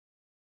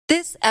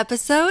This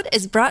episode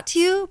is brought to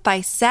you by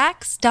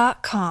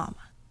Sax.com.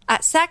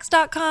 At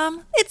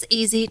Sax.com, it's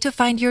easy to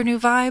find your new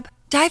vibe.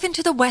 Dive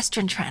into the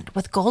Western trend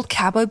with gold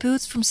cowboy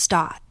boots from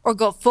Stott, or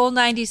go full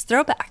 90s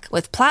throwback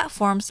with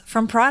platforms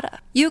from Prada.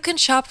 You can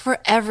shop for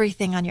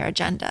everything on your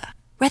agenda,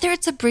 whether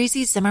it's a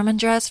breezy Zimmermann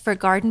dress for a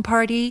garden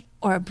party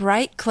or a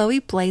bright Chloe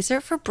blazer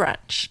for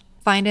brunch.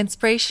 Find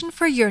inspiration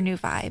for your new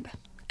vibe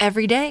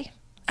every day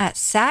at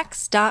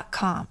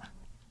Sax.com.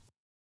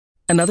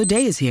 Another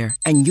day is here,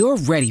 and you're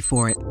ready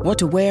for it. What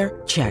to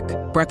wear? Check.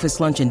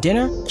 Breakfast, lunch, and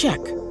dinner?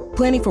 Check.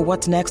 Planning for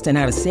what's next and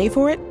how to save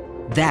for it?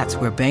 That's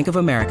where Bank of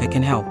America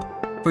can help.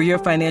 For your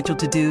financial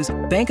to-dos,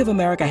 Bank of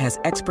America has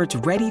experts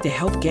ready to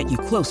help get you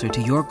closer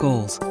to your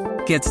goals.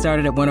 Get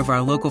started at one of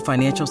our local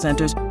financial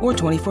centers or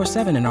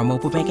 24/7 in our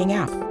mobile banking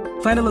app.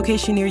 Find a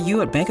location near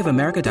you at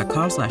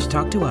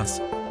bankofamerica.com/talktous.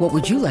 What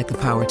would you like the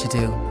power to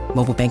do?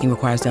 Mobile banking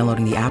requires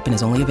downloading the app and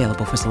is only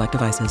available for select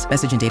devices.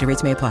 Message and data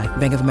rates may apply.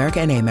 Bank of America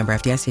N.A., member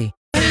FDIC.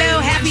 Hello,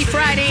 happy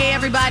Friday,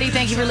 everybody.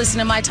 Thank you for listening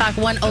to My Talk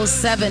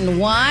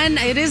 1071.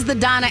 It is the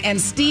Donna and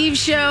Steve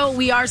show.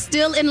 We are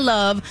still in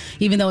love,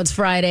 even though it's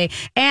Friday.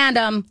 And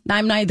I'm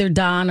neither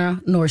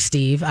Donna nor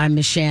Steve. I'm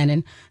Miss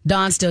Shannon.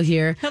 Don's still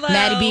here. Hello.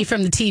 Maddie B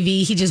from the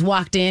TV. He just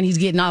walked in. He's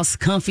getting all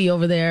comfy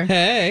over there.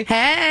 Hey.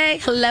 Hey.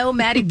 Hello,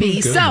 Maddie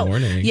B. Good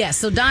morning. Yes,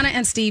 so Donna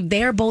and Steve,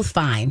 they're both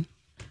fine.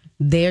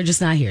 They're just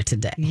not here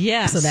today.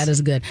 Yes. So that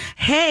is good.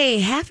 Hey,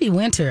 happy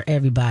winter,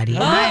 everybody.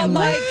 Oh,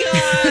 my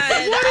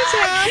God. What is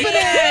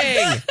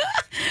happening?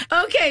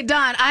 Okay,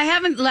 Don, I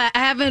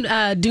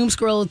haven't doom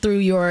scrolled through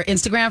your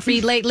Instagram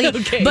feed lately,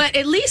 Okay. But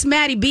at least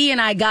Maddie B and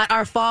I got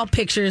our fall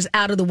pictures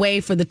out of the way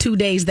for the 2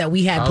 days that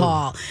we had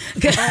Paul.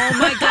 Oh,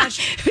 my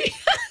gosh.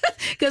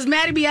 Because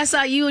Maddie B, I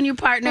saw you and your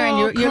partner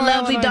and your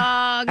lovely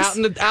dogs.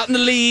 Out in the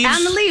leaves. Out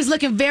in the leaves,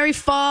 looking very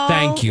fall.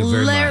 Thank you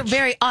very much.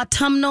 Very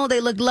autumnal.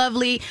 They look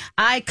lovely.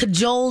 I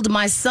cajoled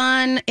my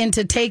son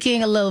into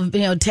taking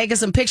taking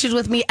some pictures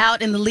with me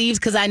out in the leaves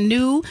because I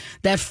knew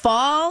that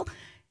fall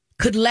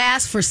could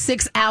last for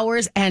 6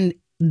 hours, and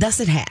thus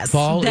it has.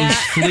 Fall is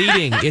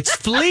fleeting. It's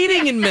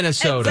fleeting in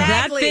Minnesota.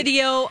 Exactly. That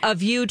video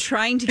of you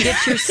trying to get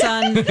your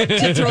son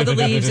to throw the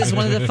leaves is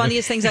one of the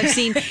funniest things I've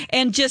seen.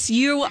 And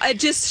it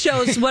just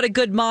shows what a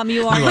good mom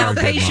you are, You are how a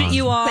good patient mom.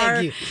 you are.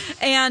 Thank you.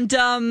 And,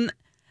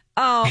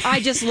 I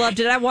just loved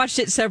it. I watched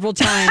it several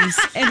times.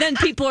 And then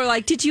people are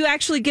like, did you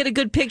actually get a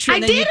good picture?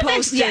 And I then did you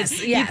posted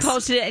eventually. Yes. You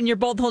posted it and you're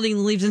both holding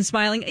the leaves and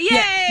smiling. Yay!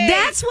 Yeah,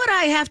 that's what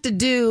I have to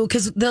do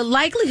because the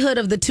likelihood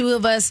of the two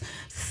of us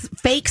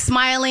fake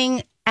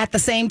smiling at the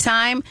same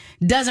time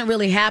doesn't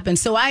really happen.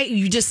 So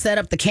you just set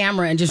up the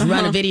camera and just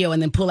run a video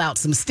and then pull out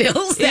some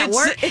stills that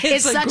work.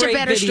 It's a such a great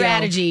better video.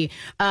 strategy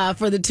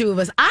for the two of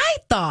us. I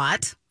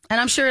thought, and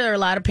I'm sure there are a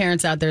lot of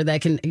parents out there that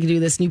can do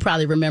this, and you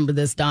probably remember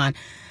this, Don,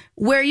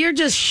 where you're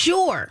just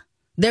sure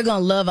they're going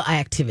to love an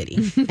activity.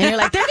 And you're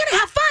like, they're going to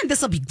have fun.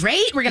 This will be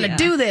great. We're going to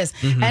do this.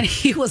 Mm-hmm. And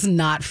he was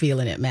not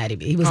feeling it, Maddie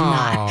B. He was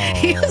not.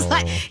 He was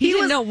like, He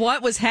didn't know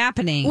what was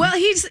happening. well,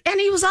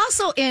 he was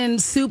also in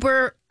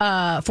super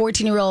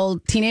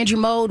 14-year-old teenager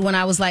mode when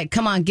I was like,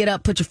 come on, get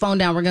up, put your phone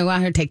down. We're going to go out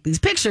here and take these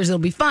pictures. It'll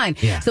be fun.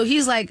 Yeah. So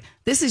he's like,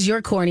 this is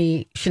your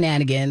corny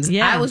shenanigans.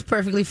 Yeah. I was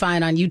perfectly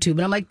fine on YouTube.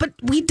 And I'm like, but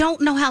we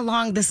don't know how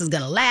long this is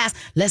going to last.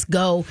 Let's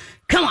go.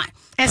 Come on.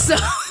 And so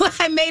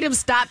I made him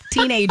stop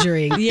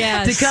teenagering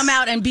Yes. to come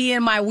out and be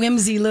in my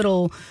whimsy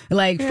little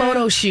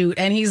photo shoot.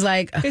 And he's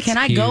like, can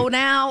I go cute.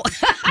 now?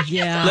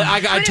 yeah. I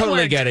But it totally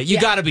worked. get it. You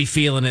Yeah. got to be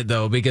feeling it,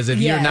 though, because if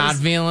you're Yes. not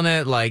feeling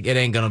it, like, it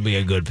ain't going to be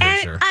a good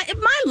picture. And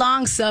my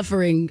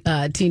long-suffering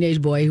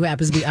teenage boy, who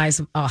happens to be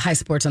high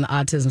sports on the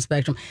autism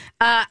spectrum,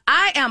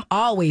 I am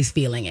always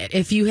feeling it.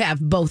 If you have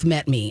both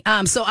met me,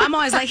 so I'm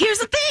always like, "Here's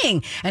the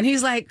thing," and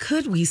he's like,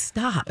 "Could we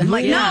stop?" And I'm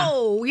like, Yeah.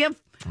 "No, we have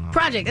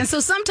project." And so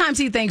sometimes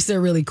he thinks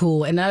they're really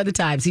cool, and other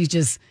times he's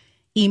just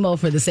emo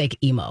for the sake of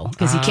emo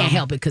because he can't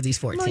help it because he's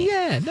 14. Well,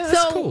 yeah, no, So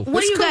that's cool. what do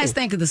That's you guys cool.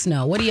 think of the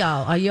snow? What do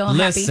y'all? Are y'all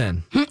happy?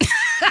 Listen.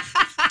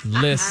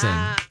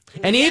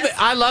 And even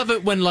I love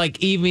it when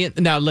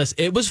now listen,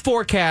 it was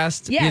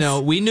forecast. Yes. You know,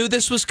 we knew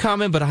this was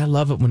coming, but I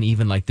love it when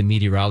even like the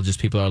meteorologist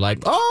people are like,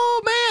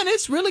 "Oh man,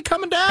 it's really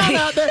coming down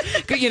out there."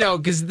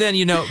 Because then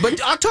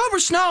but October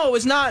snow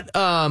is not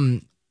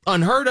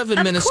unheard of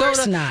in Minnesota.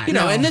 Course not,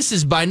 no. no. And this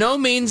is by no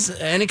means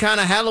any kind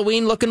of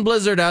Halloween looking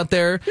blizzard out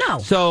there. No.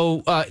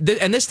 So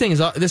and this thing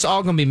is this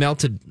all going to be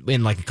melted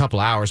in like a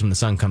couple hours when the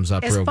sun comes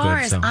up As real far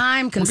good. as So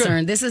I'm we're good.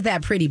 concerned, this is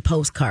that pretty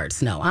postcard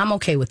snow. I'm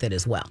okay with it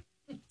as well.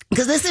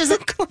 Because this is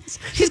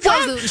she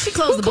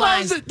closed the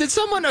blinds. Did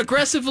someone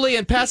aggressively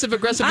and passive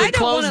aggressively I don't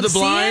close wanna the see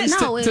it.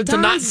 blinds No, to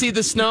Dawn- not see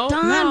the snow?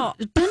 Dawn, No.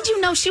 Didn't you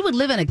know she would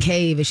live in a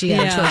cave if she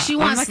had Yeah, a choice? She I'm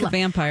wants like a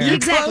vampire. Yeah,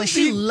 exactly. Close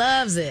She the-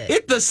 loves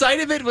it. The sight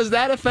of it was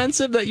that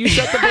offensive that you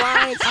shut the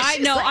blinds? I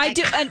know. I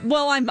do. And,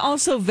 well, I'm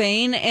also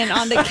vain, and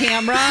on the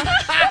camera,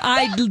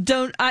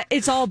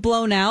 it's all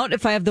blown out.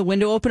 If I have the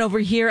window open over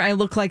here, I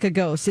look like a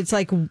ghost. It's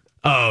like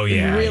Oh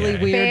yeah, really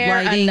yeah. weird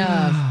Fair lighting.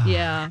 enough.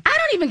 Yeah. I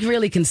don't even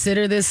really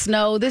consider this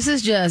snow. This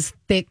is just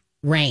thick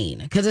rain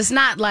because it's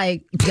not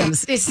like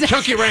it's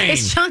Chunky rain.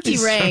 It's chunky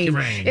It's rain. chunky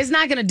rain. It's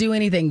not going to do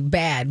anything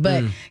bad.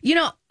 But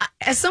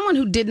as someone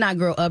who did not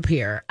grow up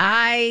here,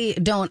 I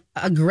don't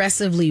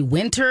aggressively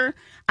winter.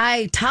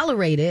 I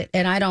tolerate it,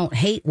 and I don't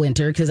hate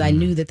winter because I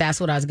knew that that's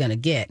what I was going to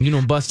get. You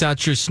don't bust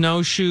out your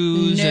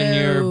snowshoes and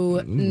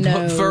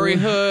your furry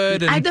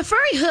hood. The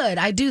furry hood,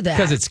 I do that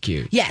because it's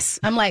cute.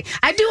 Yes, I'm like,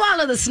 I do all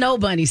of the snow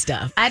bunny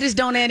stuff. I just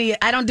don't I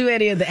don't do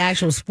any of the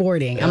actual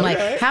sporting. I'm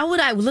like, how would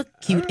I look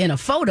cute in a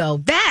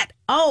photo?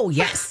 Oh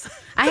yes.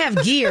 I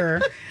have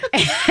gear.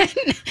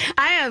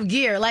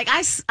 Like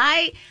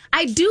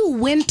I do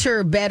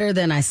winter better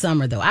than I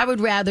summer though. I would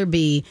rather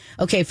be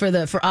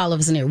for all of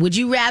us in here. Would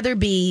you rather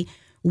be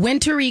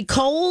wintry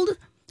cold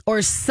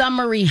or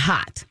summery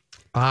hot?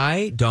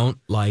 I don't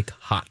like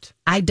hot.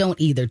 I don't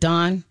either,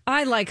 Dawn.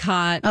 I like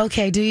hot.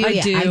 Okay, do you? I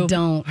do. I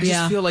don't. I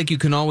just feel like you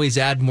can always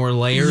add more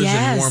layers Yes.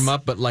 and warm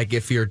up, but like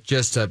if you're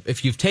just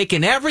if you've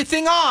taken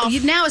everything off,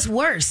 Now it's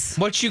worse.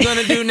 what you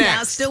gonna do next?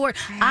 Now it's still worse.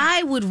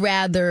 I would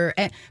rather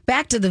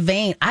back to the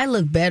vein. I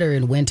look better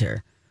in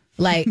winter.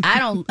 Like I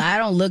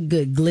don't look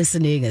good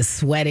glistening and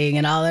sweating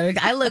and all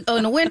that. I look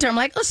in the winter. I'm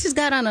like, she's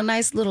got on a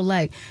nice little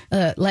like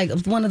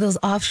one of those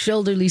off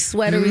shoulderly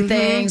sweatery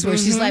things where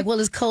she's like, well,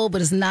 it's cold, but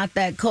it's not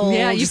that cold.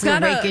 Yeah, you've Just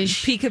got a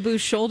rakish. peekaboo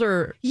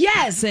shoulder.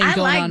 Yes, thing I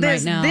going like on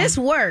this. right now. This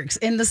works.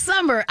 In the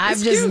summer, I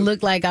just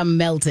look like I'm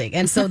melting,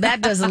 and so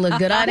that doesn't look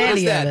good on What is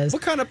any of that? us.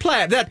 What kind of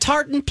plaid? That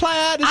tartan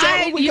plaid? Is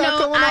that what we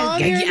got going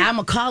on here? I'm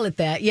gonna call it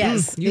that.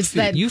 Yes,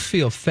 You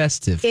feel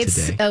festive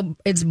today.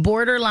 It's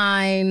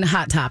borderline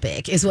hot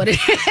topic, is what it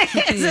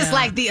is. It's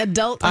like the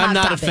adult. I'm hot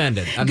not topic.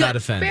 offended. I'm Good. not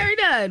offended. Very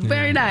good.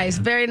 Very nice.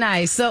 Very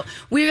nice. So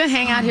we're gonna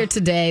hang out here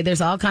today.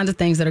 There's all kinds of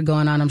things that are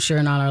going on, I'm sure,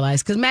 in all our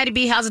lives. Because Maddie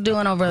B, how's it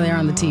doing over there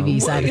on the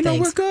TV side of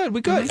things? We're good. We're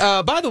good.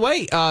 By the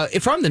way,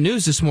 from the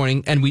news this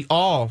morning, and we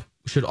all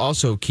should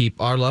also keep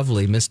our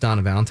lovely Miss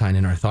Donna Valentine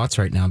in our thoughts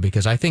right now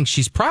because I think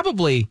she's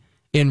probably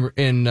in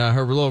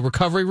her little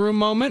recovery room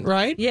moment,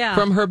 right? Yeah.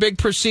 From her big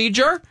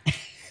procedure.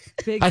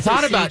 I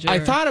thought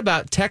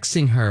about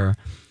texting her.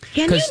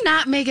 Can you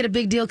not make it a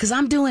big deal? Because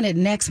I'm doing it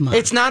next month.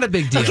 It's not a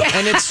big deal,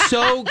 and it's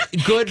so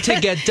good to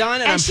get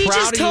done. And I'm she proud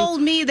just of you. told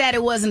me that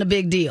it wasn't a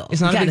big deal. It's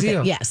not a big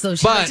deal. Yeah, so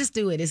she's But like, just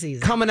do it. It's easy.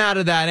 Coming out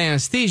of that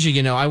anesthesia,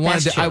 I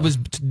wanted That's to, I true. was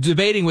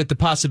debating with the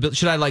possibility,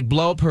 should I like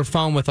blow up her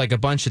phone with like a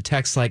bunch of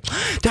texts like,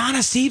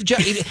 Donna, Steve,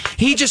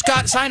 he just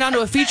got signed onto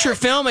a feature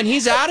film and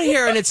he's out of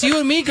here and it's you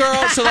and me, girl.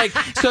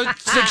 So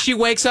she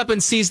wakes up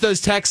and sees those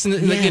texts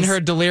in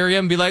her delirium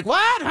and be like,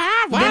 what?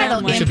 Then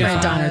it'll We should be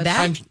imprint fine. on her.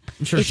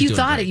 I'm sure If she's you doing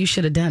thought great. it, you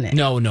should have done it.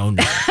 No.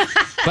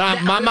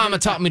 But my mama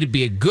taught me to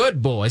be a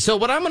good boy. So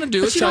what I'm going to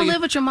do But is you tell don't you.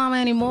 live with your mama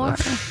anymore.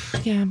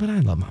 Yeah, but I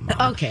love my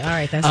mom. Okay, all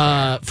right, that's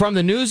fair. From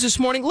the news this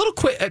morning, a little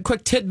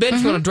quick tidbit.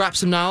 If you want to drop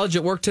some knowledge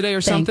at work today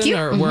or Thank something you.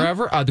 or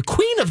wherever. The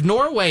Queen of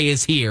Norway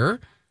is here.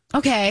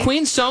 Okay.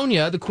 Queen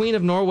Sonja, the Queen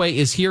of Norway,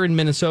 is here in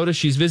Minnesota.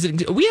 She's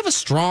visiting. We have a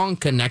strong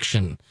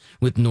connection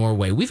with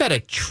Norway. We've had a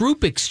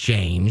troop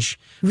exchange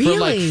for like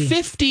Really?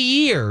 50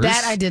 years.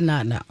 That I did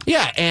not know.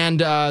 Yeah, and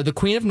the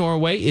Queen of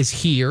Norway is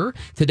here.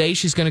 Today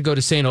she's going to go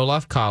to St.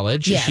 Olaf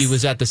College. Yes. She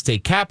was at the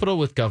state capitol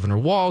with Governor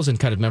Walz and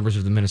kind of members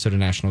of the Minnesota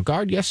National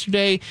Guard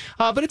yesterday.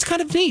 But it's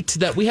kind of neat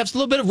that we have a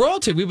little bit of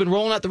royalty. We've been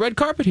rolling out the red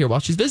carpet here while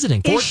she's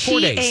visiting. Is 4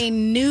 she days. a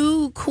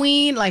new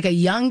queen, like a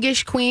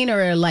youngish queen,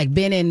 or like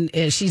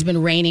she's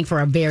been reigning for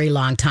a very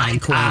long time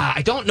queen?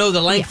 I don't know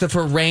the length of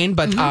her reign,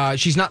 but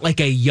she's not like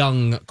a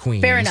young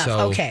queen. Fair enough. So,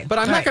 Okay. But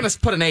I'm All not right. going to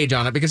put an age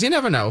on it because you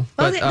never know.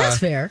 Oh, But, that's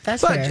fair.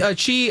 That's but fair.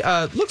 she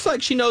looks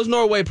like she knows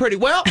Norway pretty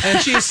well, and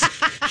she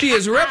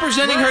is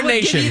representing her What would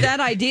nation. give you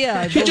that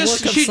idea? She the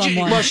just look of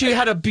someone. she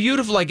had a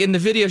beautiful, like in the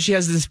video she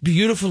has this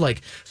beautiful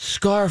like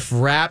scarf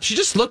wrap. She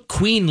just looked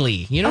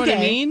queenly. You know what I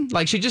Okay. mean?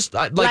 Like she just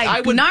like like I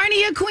would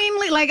Narnia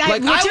queenly? like I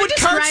would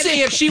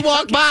curtsy if she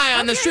walked by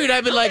on the street.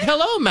 I'd be like,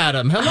 "Hello,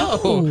 madam. Hello."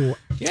 Oh.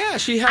 Yeah,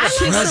 she had a She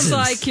presence. looks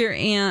like your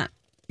Aunt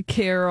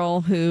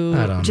Carol, who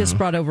I don't just know.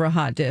 brought over a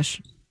hot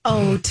dish.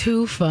 Oh,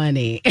 too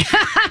funny.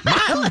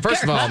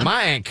 First of all,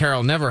 my Aunt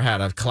Carol never had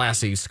a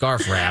classy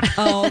scarf wrap.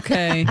 Oh,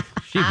 okay.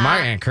 My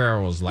Aunt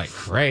Carol was like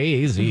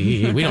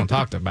crazy. We don't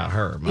talk about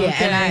her much.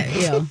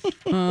 Yeah,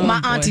 and my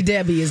Auntie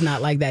Debbie is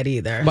not like that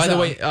either. By the so.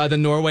 way, the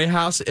Norway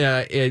House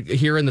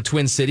here in the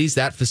Twin Cities,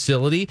 that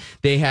facility,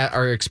 they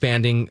are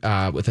expanding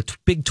with a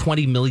big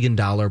 $20 million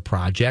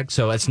project.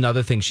 So that's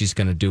another thing she's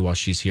going to do while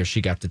she's here.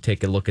 She got to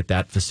take a look at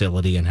that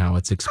facility and how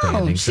it's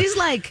expanding. Oh, she's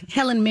like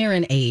Helen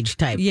Mirren age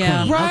type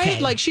Yeah. queen. right. Okay.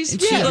 Like she's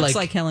She yeah, looks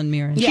like Helen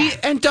Mirren. Yeah.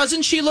 and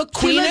doesn't she look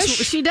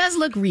queenish? She does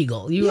look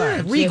regal. You Yeah,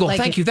 are regal. Like-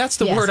 Thank you. That's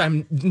the yes. word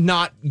I'm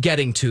not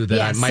getting to. That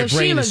Yes, my so she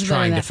brain looks is very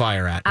trying to nice.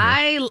 fire at.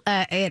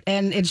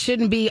 And it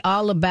shouldn't be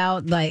all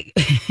about like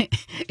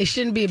it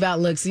shouldn't be about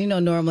looks. You know,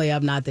 normally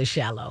I'm not this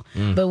shallow,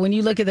 but when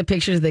you look at the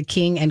pictures of the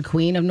king and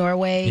queen of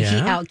Norway, he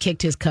Yeah.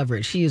 outkicked his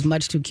coverage. She is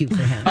much too cute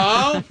for him.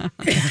 Oh,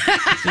 okay.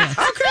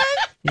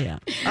 Yeah.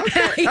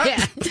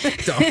 Yeah.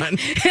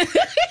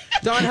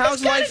 Dawn,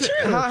 how's life?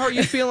 How are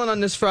you feeling on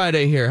this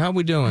Friday here? How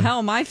we doing? How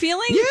am I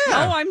feeling? Yeah.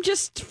 Oh, I'm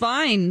just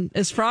fine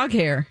as frog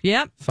hair.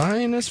 Yep.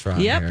 Fine as frog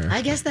Yep. hair.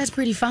 I guess that's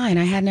pretty fine.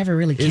 I had never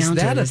really counted. Is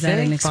that a Is that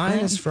thing? an Fine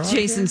as frog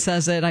Jason hair?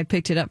 says it. I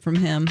picked it up from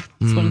him.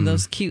 It's one of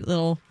those cute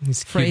little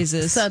He's cute.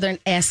 phrases.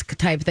 Southern-esque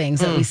type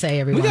things that we say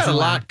every We once got in a a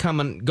while. lot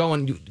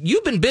going.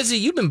 You've been busy.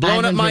 You've been blowing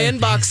I've up been my very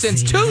inbox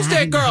since busy.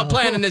 Tuesday, I girl, know.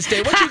 planning this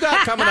day. What you got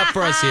coming up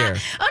for us here?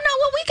 Oh, no,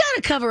 well, we got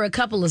to cover a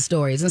couple of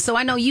stories. And so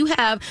I know you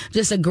have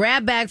just a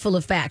grab bag full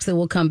of facts that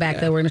we'll come back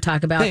that we're going to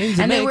talk about. Things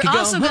that And then make we're you go,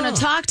 also going huh.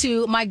 to talk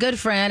to my good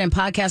friend and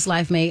podcast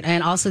life mate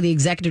and also the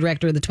executive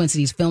director of the Twin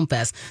Cities Film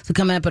Fest. So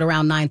coming up at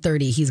around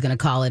 9:30, he's going to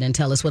call it and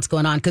tell us what's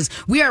going on because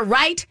we are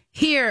right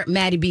here,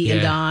 Maddie B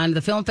and Yeah. Dawn.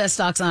 The film fest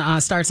starts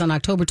on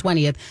October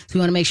 20th. So we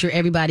want to make sure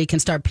everybody can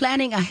start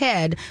planning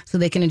ahead so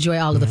they can enjoy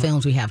all of the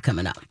films we have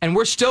coming up. And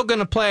we're still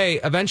going to play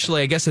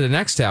eventually, I guess, in the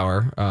next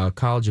hour,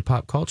 College of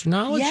Pop Culture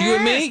Knowledge. You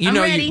and me. Yes, You I'm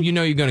know, ready. you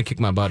know, you're going to kick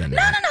my butt in there.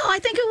 No. I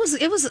think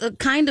it was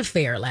kind of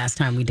fair last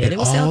time we did. It It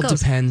was how all it goes.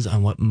 depends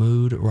on what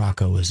mood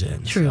Rocco was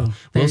in. True. So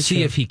Very we'll see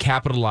true. if he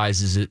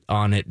capitalizes it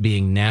on it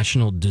being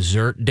National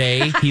Dessert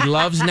Day. He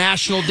loves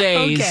national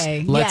days.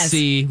 Okay, Let's yes.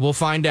 see. We'll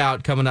find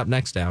out coming up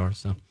next hour.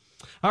 So.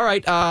 All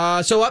right.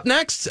 So up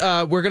next,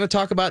 we're going to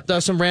talk about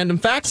some random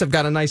facts. I've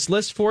got a nice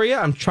list for you.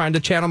 I'm trying to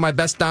channel my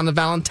best Donna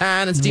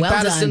Valentine and Steve Well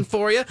Patterson done.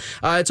 for you.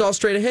 It's all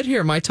straight ahead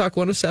here. My Talk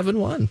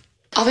 107.1.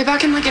 I'll be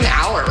back in like an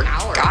hour.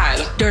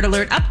 God. Dirt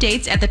Alert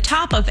updates at the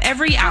top of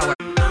every hour.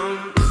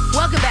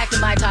 Welcome back to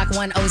My Talk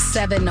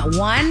 107.1.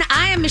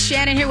 I am Miss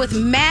Shannon here with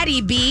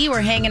Maddie B.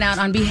 We're hanging out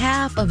on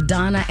behalf of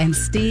Donna and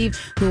Steve,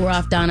 who are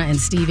off Donna and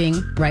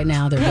Steving right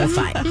now. They're both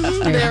fine.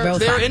 They're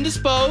fine.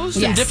 indisposed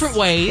in Yes, different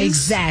ways.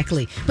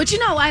 Exactly. But you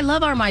know, I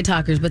love our My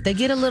Talkers, but they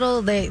get a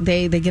little they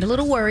get a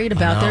little worried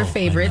about know, their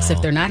favorites I if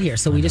know. they're not here.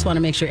 So we just want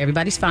to make sure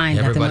everybody's fine.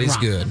 Everybody's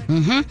nothing went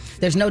wrong. good.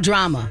 There's no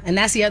drama. And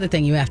that's the other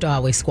thing you have to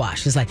always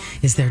squash. It's like,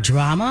 is there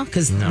drama?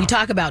 Because we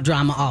talk about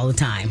drama all the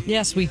time.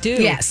 Yes, we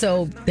do. Yeah,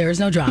 so there's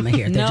no drama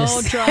here. They're No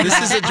just, drama. This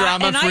is a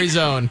drama-free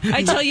zone.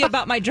 I tell you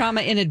about my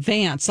drama in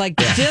advance. Like,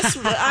 just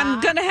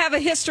I'm going to have a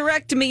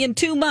hysterectomy in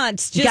 2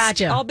 months. Just,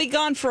 Gotcha. I'll be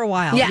gone for a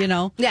while, yeah, you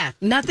know? Yeah,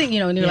 nothing, and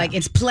you're Yeah. like,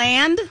 it's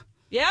planned.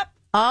 Yep.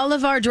 All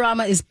of our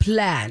drama is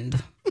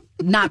planned,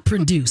 not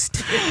produced.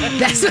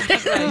 That's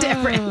the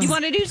difference. You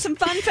want to do some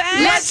fun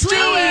facts? Let's do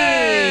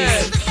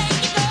it.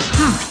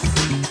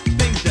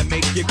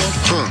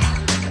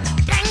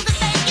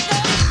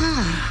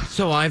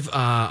 So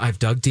I've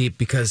dug deep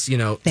because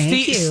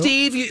Thank you.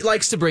 Steve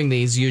likes to bring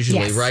these usually,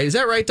 Yes. right? Is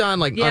that right, Don?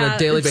 Like on Yeah, a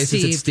daily it's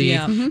basis, it's Steve,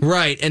 Steve, yeah.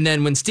 right? And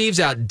then when Steve's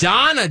out,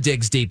 Donna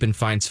digs deep and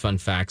finds fun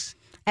facts.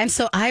 And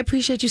so I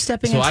appreciate you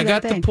stepping So into I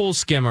got that the thing. pool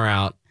skimmer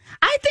out.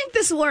 I think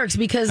this works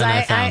because And I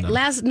I found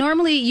them.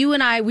 normally you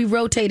and I we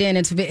rotate in.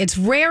 It's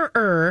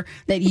rarer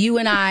that you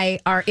and I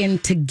are in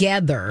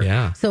together.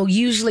 Yeah. So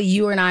usually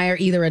you and I are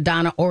either a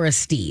Donna or a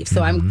Steve.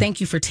 So I'm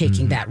thank you for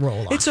taking that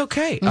role on. It's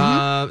okay.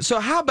 Mm-hmm. So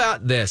how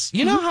about this?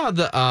 You know how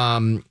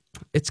the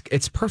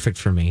it's perfect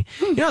for me.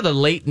 You know how the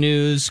late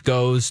news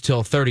goes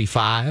till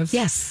 35.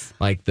 Yes.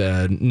 Like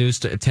the news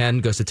to 10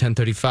 goes to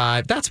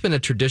 10:35. That's been a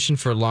tradition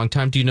for a long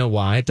time. Do you know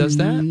why it does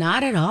that?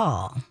 Not at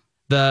all.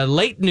 The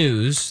late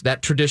news,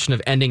 that tradition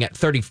of ending at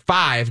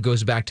 35,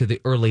 goes back to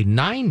the early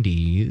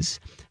 90s.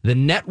 The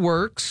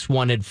networks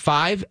wanted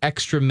 5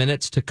 extra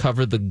minutes to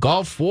cover the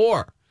Gulf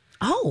War.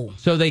 Oh,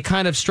 So they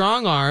kind of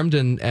strong-armed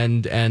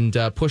and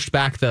pushed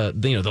back the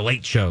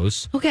late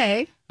shows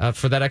okay.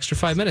 for that extra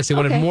 5 minutes. They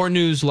wanted Okay. more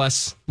news,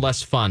 less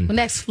fun.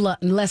 Less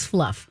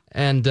fluff.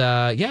 And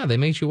they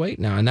made you wait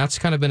now. And that's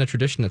kind of been a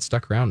tradition that's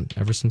stuck around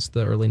ever since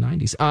the early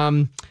 90s.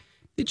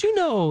 Did you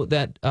know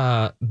that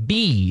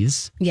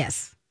bees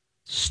Yes.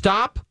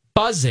 stop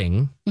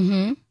buzzing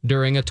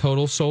during a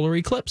total solar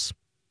eclipse?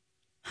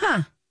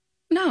 Huh.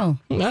 No.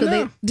 I So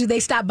know. do they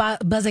stop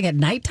buzzing at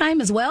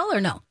nighttime as well or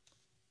no?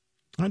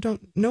 I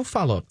don't. No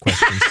follow-up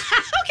questions.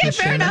 Okay,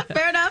 fair enough.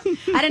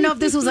 I didn't know if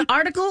this was an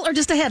article or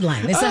just a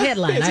headline. It's a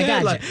headline. It's I a got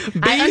headline.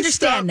 you. I Bees understand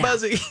stop now.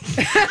 buzzing.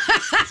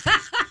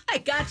 I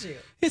got you.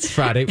 It's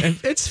Friday. And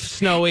it's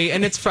snowy,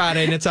 and it's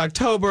Friday, and it's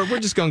October. We're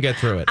just gonna get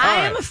through it. I All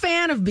am right. a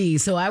fan of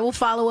bees, so I will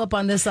follow up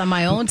on this on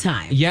my own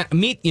time. Yeah,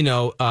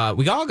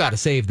 we all got to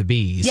save the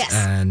bees. Yes.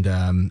 And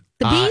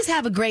The bees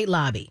have a great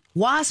lobby.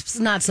 Wasps,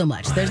 not so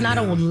much. There's not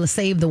a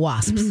save the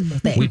wasps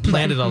thing. we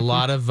planted a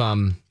lot of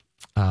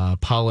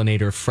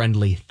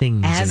pollinator-friendly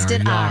things As in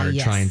did our I, yard.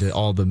 yes. Trying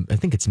to I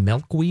think it's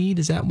milkweed.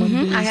 Is that what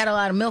it is? I had a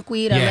lot of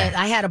milkweed. Yeah.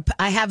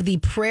 I have the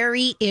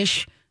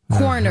prairie-ish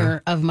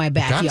corner of my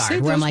backyard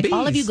save where I'm those like,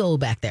 all of you bees. go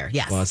back there.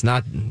 Yes. Well, it's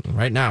not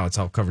right now. It's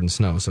all covered in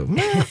snow. So,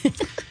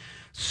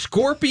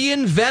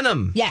 scorpion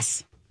venom,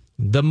 Yes.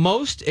 the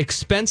most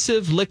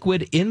expensive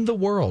liquid in the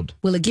world.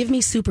 Will it give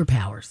me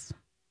superpowers?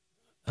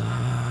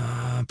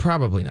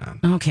 Probably not.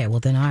 Okay, well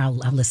then I'll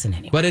listen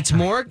anyway. But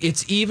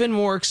it's even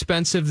more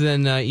expensive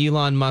than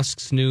Elon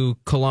Musk's new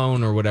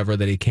cologne or whatever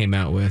that he came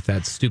out with.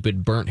 That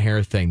stupid burnt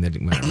hair thing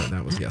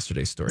that was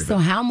yesterday's story. So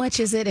how much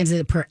is it? Is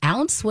it per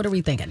ounce? What are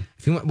we thinking?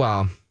 If you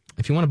want,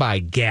 if you want to buy a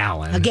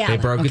gallon, they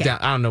broke it down.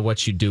 I don't know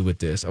what you do with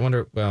this. I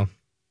wonder, well...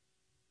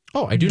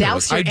 Oh, I do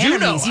douse know. Your I do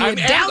enemies. know. You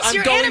douse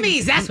your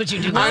enemies. That's what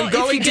you do. I'm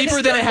going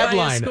deeper than a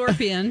headline.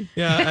 Scorpion.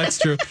 Yeah, that's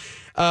true.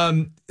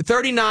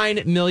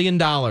 $39 million.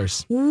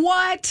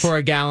 What? For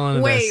a gallon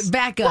of this. Wait,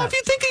 back up. Well, if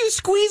you think you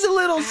squeeze a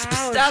little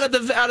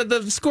out of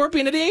the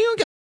scorpion, you don't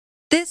get...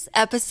 This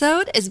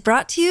episode is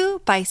brought to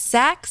you by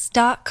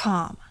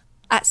Sax.com.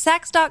 At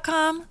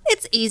Sax.com,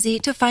 it's easy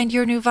to find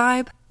your new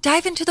vibe.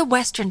 Dive into the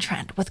Western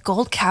trend with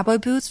gold cowboy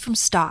boots from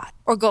Stott,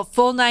 or go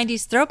full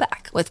 90s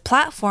throwback with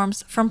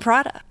platforms from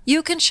Prada.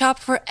 You can shop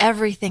for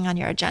everything on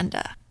your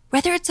agenda,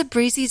 whether it's a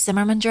breezy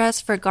Zimmermann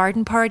dress for a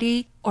garden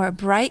party or a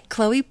bright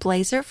Chloe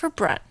blazer for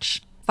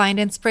brunch. Find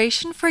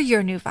inspiration for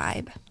your new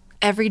vibe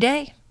every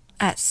day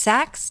at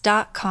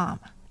Sax.com.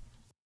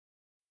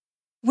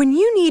 When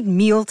you need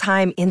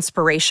mealtime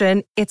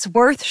inspiration, it's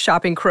worth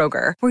shopping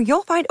Kroger, where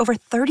you'll find over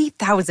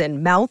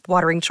 30,000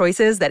 mouth-watering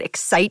choices that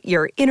excite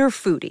your inner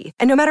foodie.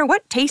 And no matter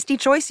what tasty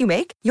choice you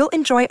make, you'll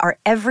enjoy our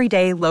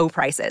everyday low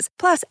prices,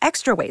 plus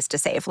extra ways to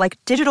save, like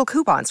digital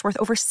coupons worth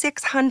over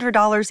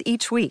 $600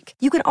 each week.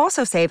 You can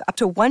also save up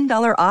to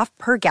 $1 off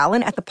per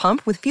gallon at the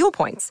pump with fuel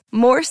points.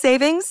 More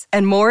savings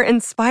and more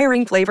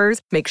inspiring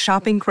flavors make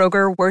shopping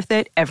Kroger worth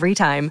it every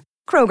time.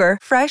 Kroger,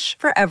 fresh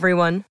for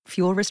everyone.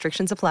 Fuel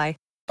restrictions apply.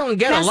 Don't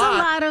get That's a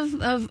lot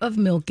of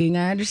milking.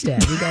 I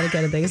understand. You got to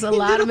get a thing. It's a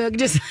lot of milk.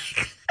 Just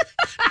like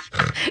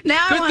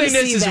now, I Good want to thing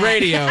see this is that.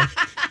 radio,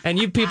 and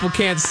you people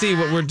can't see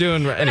what we're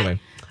doing. Anyway,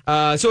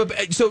 so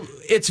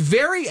it's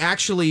very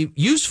actually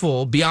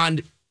useful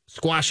beyond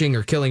squashing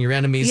or killing your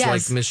enemies, Yes.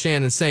 like Miss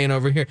Shannon's saying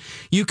over here.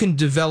 You can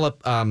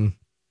develop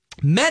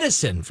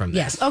medicine from this.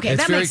 Yes. Okay,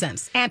 It's that makes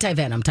sense.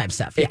 Anti-venom type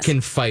stuff. It Yes.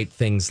 can fight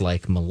things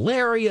like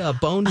malaria,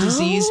 bone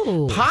disease.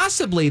 Oh.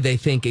 Possibly, they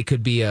think it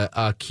could be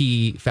a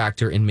key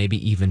factor in maybe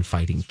even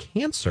fighting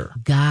cancer.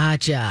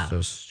 Gotcha.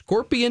 So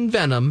scorpion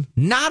venom,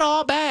 not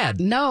all bad.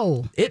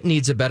 No, It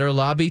needs a better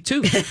lobby,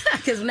 too.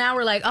 because now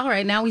we're like, all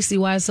right, now we see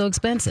why it's so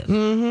expensive.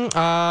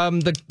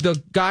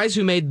 The guys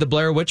who made the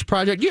Blair Witch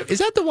Project, is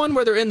that the one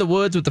where they're in the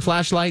woods with the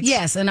flashlights?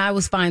 Yes, and I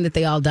was fine that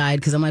they all died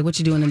because I'm like, what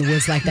you doing in the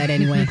woods like that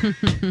anyway?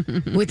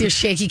 With your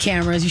shaky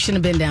cameras, you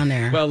shouldn't have been down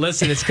there. Well,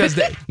 listen, it's because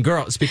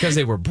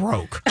they were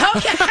broke.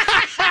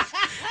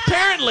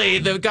 Apparently,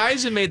 the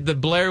guys who made the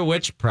Blair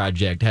Witch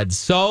Project had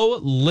so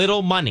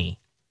little money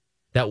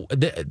that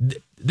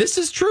this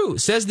is true,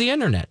 says the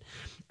internet.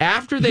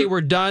 After they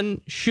were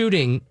done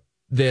shooting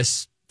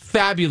this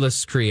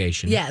fabulous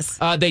creation, Yes.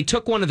 they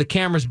took one of the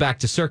cameras back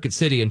to Circuit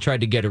City and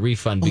tried to get a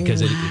refund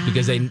because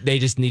they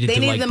just needed They to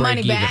needed like the break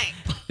money even. back.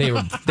 They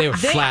were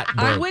flat broke.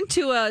 I went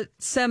to a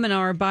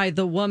seminar by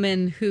the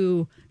woman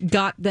who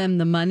got them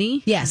the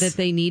money Yes. that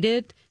they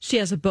needed. She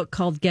has a book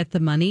called Get the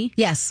Money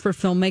Yes. for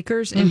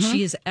filmmakers, and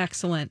she is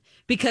excellent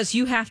because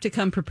you have to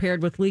come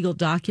prepared with legal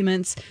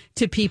documents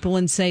to people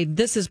and say,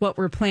 this is what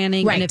we're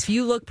planning. Right. And if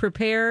you look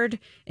prepared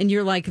and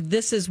you're like,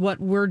 this is what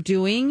we're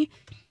doing,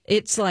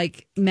 it's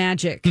like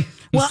magic.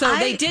 Well, so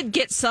they did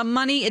get some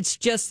money. It's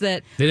just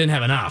that They didn't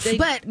have enough.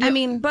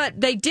 but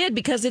they did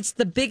because it's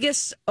the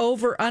biggest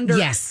over under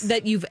Yes.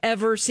 that you've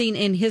ever seen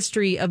in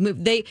history of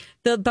movie.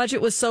 The budget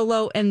was so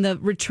low and the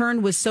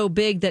return was so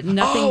big that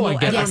nothing I will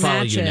get it. I ever follow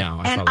match you it.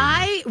 now. And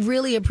I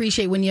really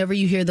appreciate whenever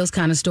you hear those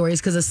kind of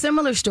stories because a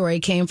similar story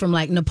came from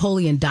like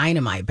Napoleon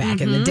Dynamite back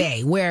in the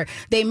day where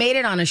they made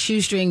it on a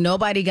shoestring.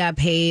 Nobody got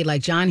paid.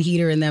 Like John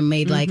Heater and them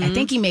made like, I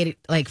think he made it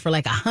like for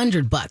like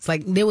 $100.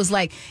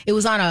 Like it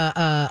was on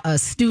a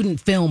student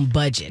film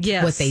budget,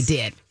 Yes. what they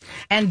did.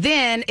 And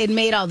then it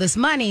made all this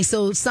money.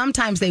 So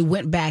sometimes they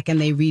went back and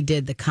they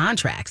redid the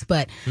contracts.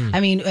 But I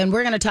mean, and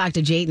we're going to talk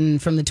to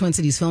Jayden from the Twin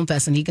Cities Film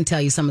Fest and he can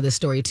tell you some of this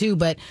story too.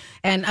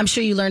 And I'm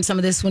sure you learned some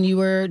of this when you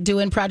were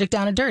doing Project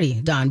Down and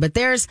Dirty, Don. But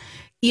there's,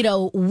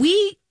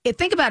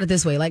 think about it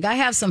this way. Like I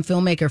have some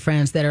filmmaker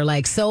friends that are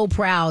like so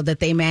proud that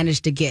they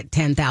managed to get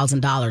 $10,000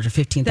 or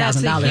 $15,000.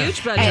 That's a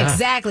huge budget.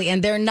 Exactly.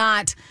 And they're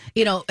not,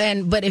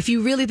 but if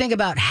you really think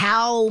about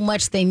how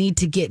much they need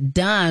to get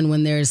done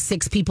when there's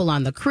 6 people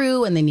on the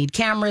crew and they need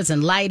cameras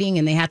and lighting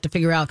and they have to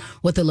figure out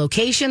what the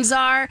locations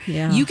are,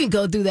 you can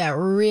go through that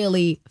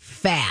really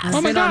fast.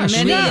 Oh my gosh,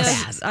 Really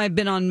yes. fast. I've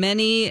been on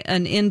many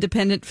an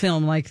independent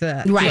film like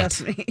that. Right.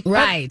 Trust me.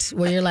 Right.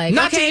 Where you're like,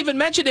 Not okay. to even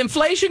mention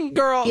inflation,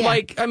 girl. Yeah.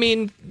 Like, I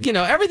mean,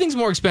 everything's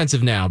more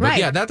expensive now. But Right.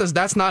 yeah,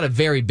 that's not a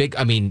very big.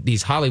 I mean,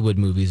 these Hollywood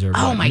movies are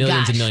Oh my millions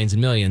gosh. and millions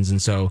and millions,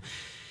 and so.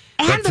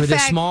 And but the for the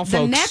fact, small the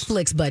folks,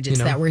 Netflix budgets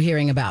you know. that we're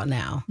hearing about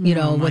now, my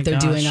what they're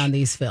doing gosh. on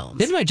these films.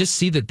 Didn't I just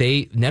see that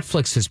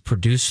Netflix has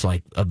produced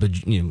like a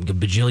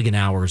bajillion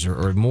hours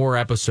or more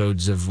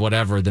episodes of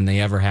whatever than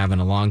they ever have in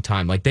a long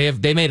time? Like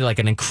they made like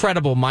an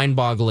incredible,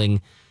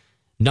 mind-boggling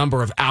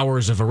number of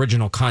hours of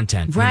original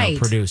content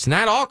produced. And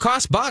that all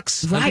costs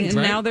bucks. Right. And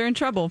now they're in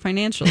trouble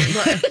financially.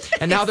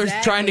 And now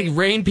they're trying to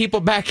rein people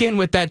back in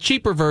with that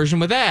cheaper version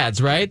with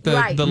ads, right?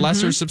 The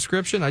lesser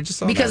subscription. I just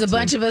saw because that a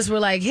bunch of us were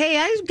like, hey,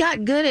 I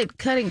got good at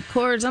cutting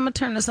cords. I'm going to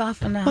turn this off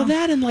for now. Well,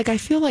 that and I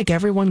feel like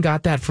everyone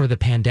got that for the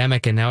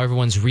pandemic, and now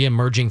everyone's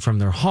reemerging from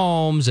their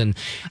homes. And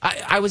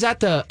I was at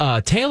the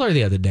tailor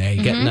the other day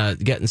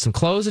getting some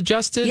clothes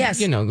adjusted. Yes.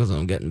 Because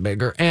I'm getting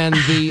bigger. And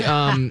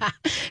the...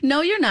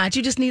 No, you're not.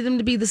 You just need them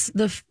to be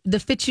the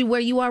fit you where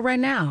you are right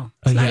now.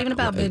 It's not even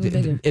about getting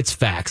bigger. It's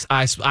facts.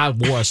 I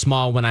wore a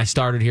small when I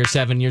started here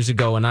 7 years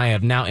ago, and I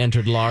have now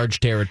entered large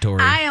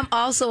territory. I am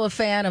also a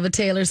fan of a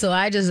tailor, so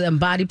I just am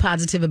body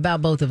positive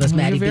about both of us,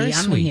 Maddie B. I'm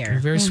sweet. here.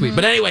 You're very sweet.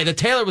 But anyway, the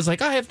tailor was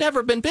like, I have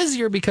never been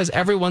busier because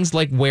everyone's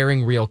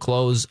wearing real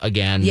clothes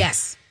again.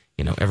 Yes.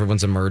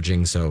 Everyone's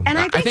emerging. So and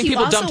I think you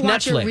people also dumped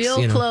want Netflix, your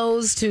real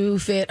clothes to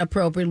fit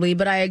appropriately.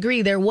 But I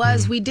agree,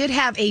 we did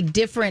have a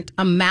different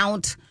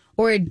amount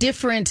or a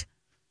different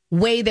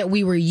way that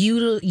we were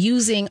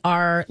using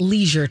our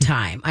leisure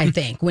time, I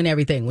think, when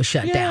everything was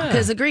shut down.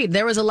 Because agreed,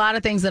 there was a lot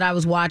of things that I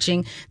was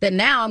watching that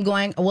now I'm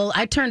going, well,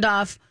 I turned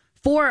off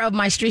 4 of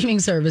my streaming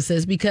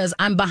services because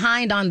I'm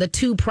behind on the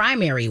 2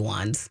 primary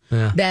ones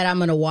that I'm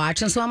going to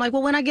watch. And so I'm like,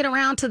 well, when I get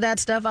around to that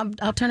stuff,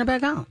 I'll turn it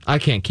back on. I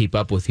can't keep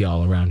up with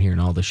y'all around here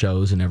and all the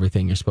shows and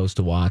everything you're supposed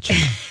to watch.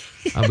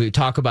 We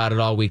talk about it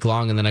all week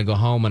long, and then I go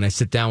home and I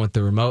sit down with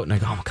the remote and I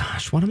go, oh my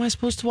gosh, what am I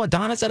supposed to watch?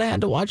 Donna said I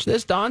had to watch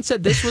this. Dawn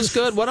said this was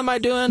good. What am I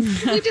doing?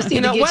 We just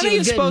need to get when are you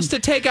good... supposed to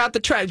take out the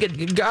trash?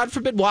 God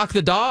forbid, walk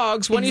the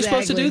dogs. When are you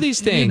supposed to do these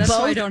things? That's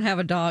why I don't have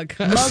a dog.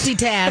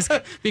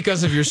 Multitask.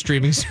 Because of your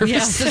streaming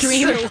service.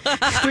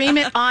 Stream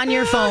it on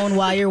your phone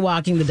while you're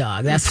walking the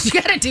dog. That's what you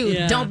got to do.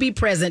 Yeah. Don't be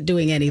present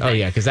doing anything. Oh,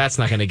 yeah, because that's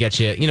not going to get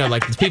you,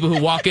 like the people who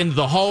walk into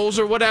the holes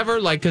or whatever,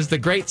 because the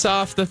grate's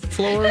off the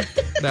floor.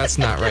 That's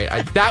not right.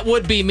 That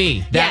would be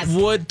me. That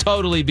would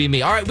totally be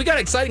me. All right, we got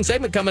an exciting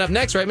segment coming up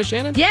next, right, Miss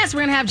Shannon? Yes,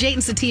 we're going to have Jayden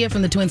Satia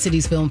from the Twin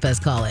Cities Film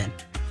Fest call in.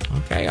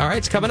 Okay, all right,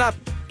 it's coming up.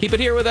 Keep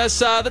it here with us.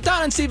 The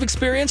Don and Steve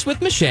Experience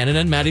with Miss Shannon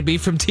and Maddie B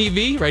from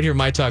TV, right here,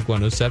 My Talk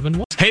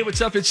 107.1. Hey,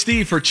 what's up? It's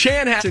Steve for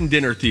Chanhassen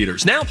Dinner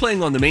Theaters. Now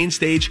playing on the main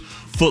stage,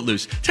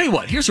 Footloose. Tell you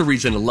what, here's a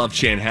reason to love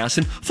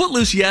Chanhassen.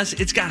 Footloose, yes,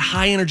 it's got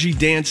high-energy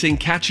dancing,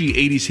 catchy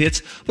 80s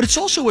hits, but it's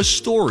also a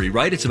story,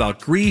 right? It's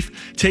about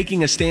grief,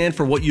 taking a stand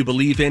for what you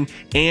believe in,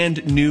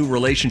 and new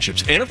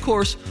relationships. And, of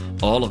course,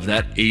 all of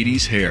that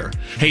 80s hair.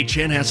 Hey,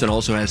 Chanhassen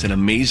also has an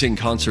amazing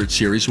concert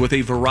series with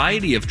a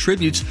variety of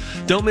tributes.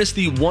 Don't miss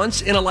the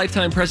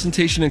once-in-a-lifetime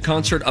presentation and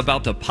concert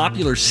about the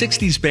popular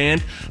 60s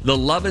band, The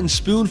Lovin'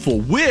 Spoonful,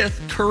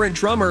 with current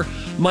drummer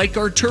Mike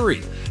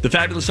Arturi. The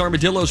Fabulous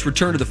Armadillos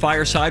return to the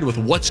fireside with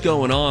What's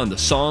Going On, the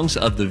songs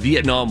of the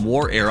Vietnam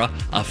War era,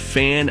 a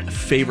fan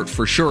favorite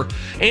for sure.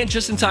 And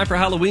just in time for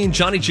Halloween,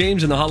 Johnny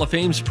James and the Hall of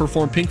Fames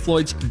perform Pink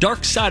Floyd's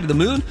Dark Side of the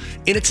Moon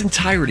in its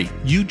entirety.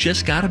 You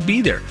just gotta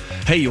be there.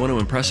 Hey, you want to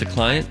impress a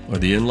client or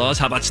the in-laws?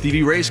 How about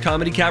Stevie Ray's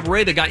Comedy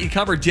Cabaret? They got you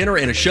covered. Dinner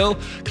and a show,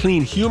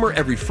 clean humor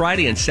every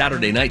Friday and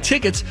Saturday night.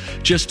 Tickets,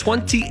 just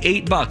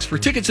 $28. For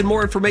tickets and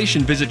more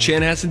information, visit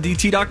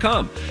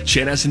chanhassendt.com.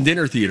 Chanhassen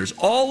Dinner Theaters,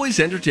 always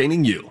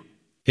entertaining you.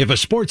 If a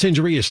sports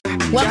injury is...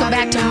 Welcome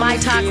back to My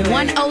Talk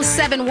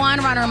 107.1. I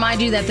want to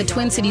remind you that the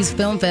Twin Cities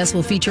Film Fest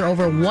will feature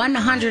over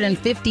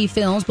 150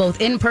 films,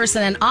 both in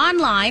person and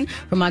online,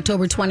 from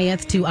October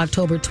 20th to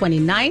October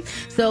 29th.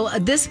 So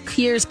this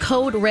year's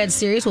Code Red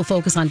series will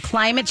focus on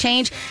climate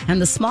change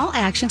and the small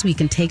actions we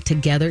can take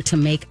together to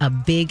make a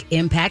big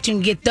impact. You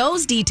can get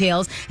those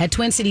details at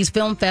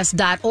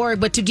TwinCitiesFilmFest.org.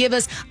 But to give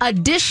us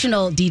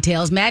additional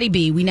details, Maddie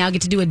B, we now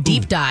get to do a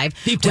deep dive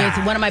with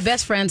one of my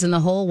best friends in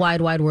the whole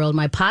wide world,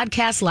 my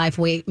podcast life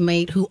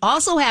mate, who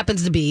also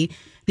happens to be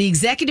the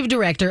executive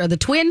director of the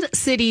Twin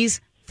Cities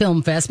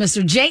Film Fest,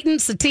 Mr. Jayden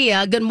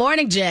Satia. Good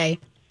morning, Jay.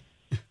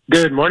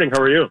 Good morning.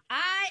 How are you?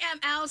 I am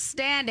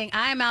outstanding.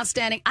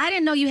 I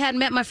didn't know you hadn't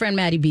met my friend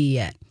Maddie B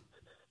yet.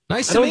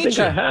 Nice to meet you. I don't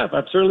think I have.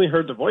 I've certainly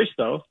heard the voice,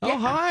 though. Oh,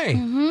 hi.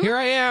 Mm-hmm. Here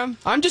I am.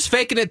 I'm just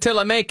faking it till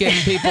I make it,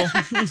 people.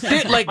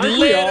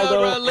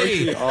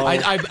 Literally.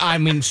 I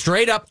mean,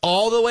 straight up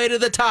all the way to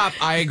the top.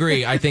 I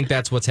agree. I think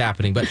that's what's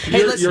happening. But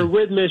hey, you're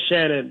with Miss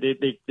Shannon.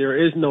 There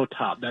is no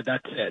top. That's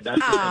it. That's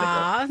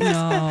no.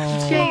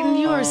 Jayden,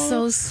 you are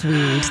so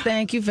sweet.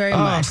 Thank you very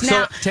much.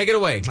 Now, so take it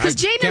away. Because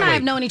Jayden and I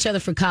have known each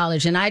other for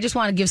college, and I just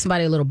want to give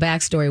somebody a little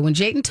backstory. When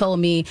Jayden told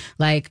me,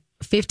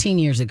 15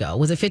 years ago,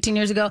 was it 15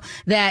 years ago,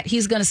 that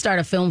he's going to start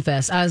a film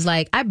fest, I was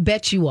like, I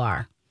bet you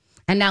are.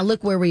 And now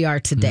look where we are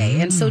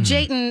today. And so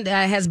Jayden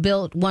has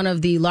built one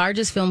of the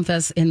largest film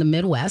fests in the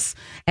Midwest.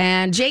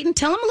 And Jayden,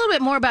 tell him a little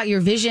bit more about your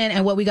vision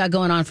and what we got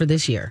going on for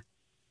this year.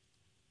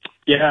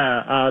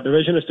 Yeah, the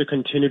vision is to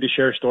continue to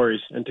share stories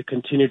and to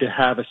continue to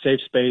have a safe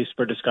space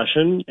for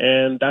discussion.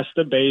 And that's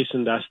the base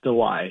and that's the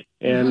why.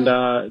 And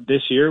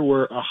this year,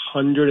 we're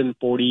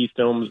 140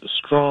 films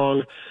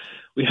strong.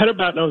 We had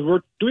we're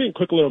doing a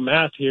quick little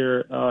math here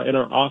in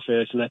our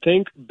office, and I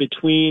think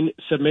between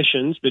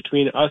submissions,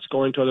 between us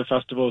going to other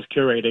festivals,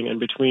 curating, and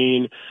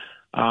between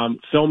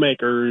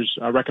filmmakers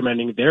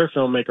recommending their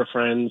filmmaker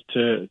friends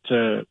to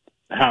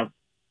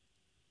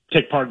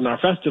take part in our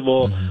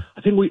festival.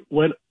 I think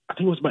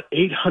it was about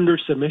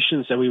 800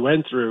 submissions that we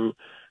went through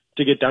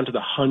to get down to the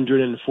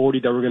 140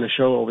 that we're going to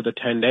show over the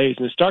 10 days.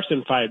 And it starts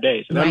in 5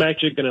 days. And I'm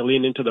actually going to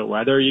lean into the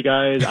weather, you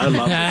guys. I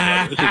love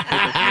this weather. This is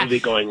perfect movie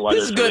going weather.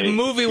 This is good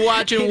movie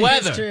watching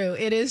weather.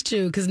 It is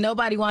true. Because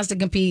nobody wants to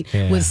compete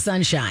with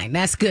sunshine.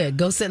 That's good.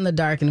 Go sit in the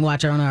dark and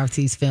watch our own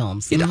RT's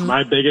films.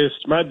 My biggest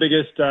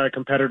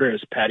competitor is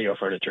patio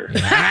furniture.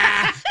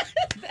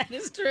 That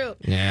is true.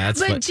 Yeah,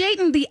 but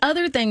Jayden, the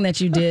other thing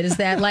that you did is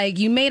that like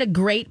you made a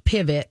great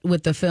pivot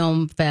with the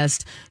Film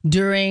Fest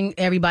during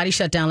everybody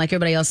shut down like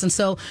everybody else. And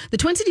so the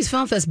Twin Cities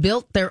Film Fest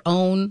built their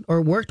own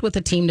or worked with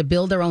a team to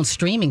build their own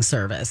streaming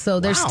service. So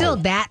there's still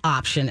that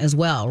option as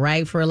well,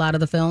 right, for a lot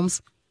of the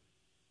films?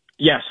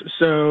 Yes.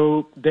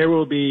 So there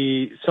will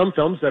be some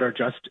films that are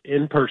just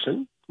in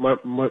person,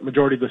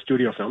 majority of the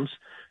studio films.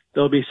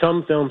 There'll be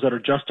some films that are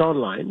just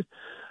online.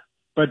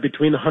 But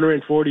between the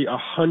 140,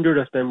 100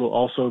 of them will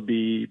also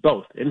be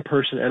both in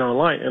person and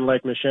online. And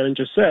like Ms. Shannon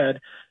just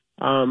said,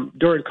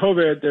 during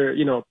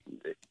COVID,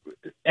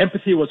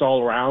 empathy was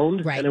all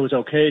around, and it was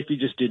okay if you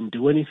just didn't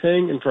do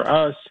anything. And for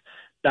us,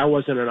 that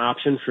wasn't an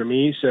option for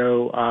me.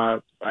 So I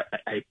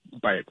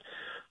by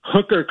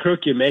hook or crook,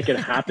 you make it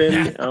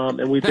happen.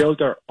 And we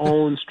built our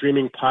own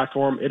streaming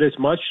platform. It is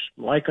much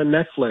like a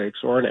Netflix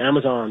or an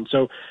Amazon.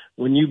 So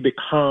when you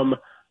become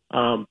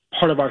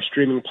part of our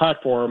streaming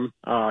platform,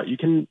 you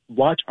can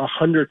watch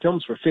 100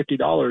 films for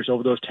 $50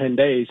 over those 10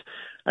 days.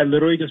 I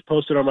literally just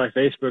posted on my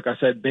Facebook, I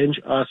said, binge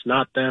us,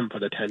 not them for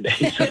the 10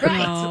 days.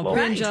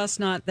 Binge us,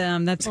 not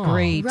them. That's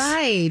great.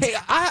 Right. Hey,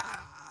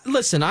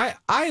 listen,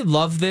 I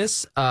love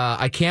this.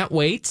 I can't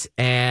wait.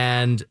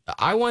 And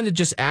I wanted to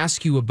just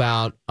ask you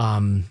about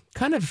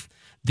kind of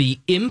the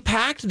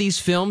impact these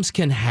films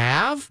can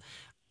have.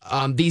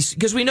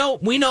 Because we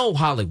know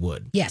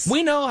Hollywood. Yes.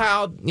 We know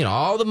how,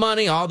 all the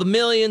money, all the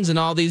millions and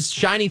all these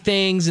shiny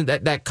things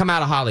that come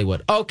out of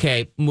Hollywood.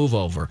 Okay, move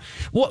over.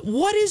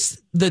 What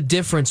is the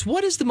difference?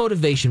 What is the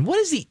motivation? What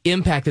is the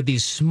impact that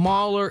these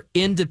smaller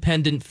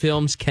independent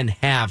films can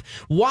have?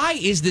 Why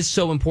is this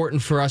so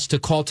important for us to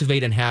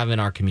cultivate and have in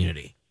our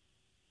community?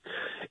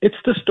 It's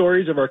the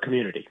stories of our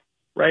community,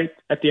 right?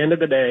 At the end of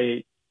the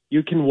day,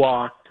 you can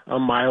walk a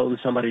mile in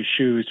somebody's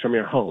shoes from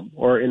your home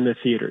or in the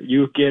theater.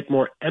 You get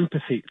more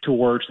empathy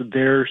towards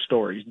their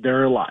stories,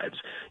 their lives.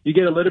 You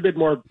get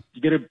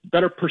a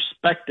better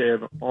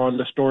perspective on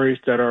the stories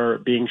that are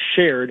being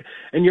shared.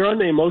 And you're on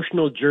the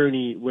emotional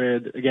journey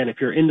with, again,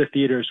 if you're in the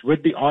theaters,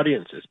 with the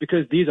audiences,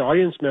 because these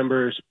audience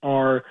members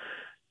are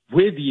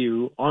with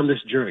you on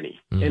this journey.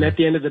 Mm-hmm. And at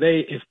the end of the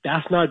day, if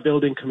that's not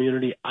building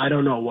community, I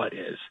don't know what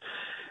is.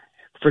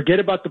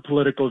 Forget about the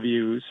political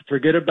views.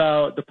 Forget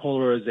about the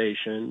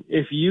polarization.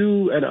 If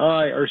you and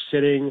I are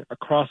sitting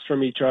across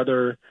from each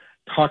other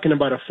talking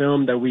about a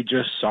film that we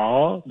just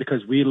saw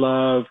because we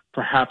love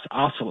perhaps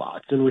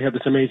ocelots, and we have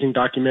this amazing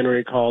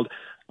documentary called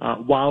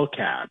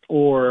Wildcat,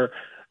 or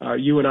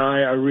you and I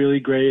are really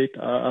great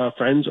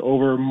friends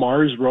over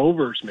Mars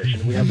Rover's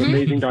mission. We have an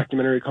amazing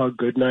documentary called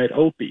Goodnight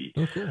Opie.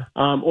 Oh,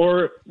 cool.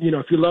 Or,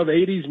 if you love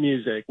 80s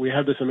music, we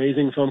have this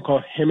amazing film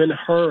called Him and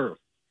Her.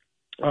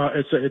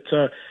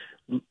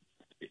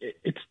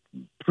 It's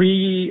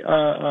pre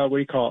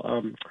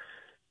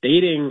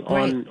dating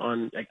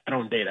on like, I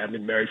don't date. I've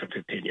been married for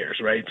 15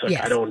 years, right? So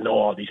I don't know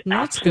all these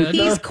apps. Good.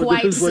 He's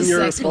quite this is when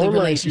your successful phone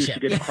lines used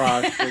relationship. to get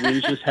crossed and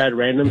you just had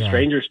random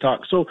strangers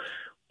talk. So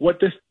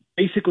what this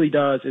basically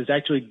does is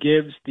actually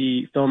gives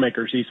the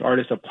filmmakers, these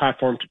artists, a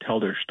platform to tell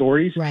their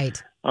stories.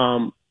 Right.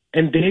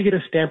 And they get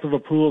a stamp of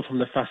approval from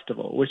the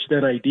festival, which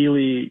then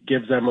ideally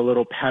gives them a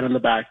little pat on the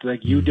back,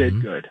 like, you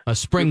did good. A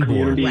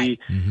springboard. Right.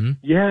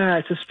 Yeah,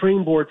 it's a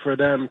springboard for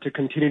them to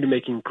continue to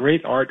making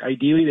great art.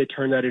 Ideally, they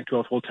turn that into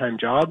a full-time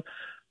job.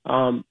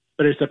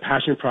 But it's a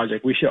passion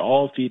project. We should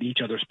all feed each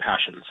other's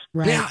passions.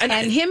 Right. Yeah,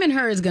 and Him and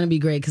Her is going to be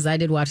great because I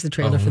did watch the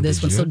trailer for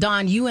this one. So,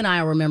 Don, you and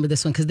I will remember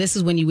this one because this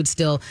is when you would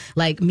still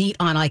like meet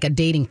on like a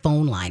dating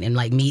phone line and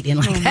like meet in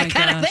like that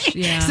kind of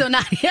thing. Yeah. So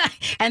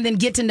and then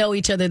get to know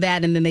each other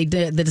and then they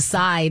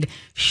decide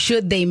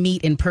should they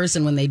meet in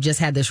person when they just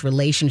had this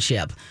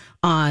relationship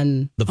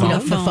on the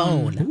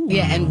phone. Ooh.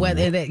 Yeah, and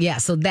whether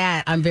so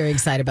that I'm very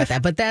excited about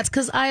that. But that's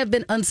because I have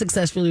been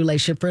unsuccessful in a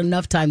relationship for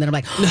enough time that I'm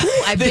like,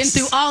 I've been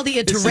through all the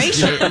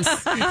iterations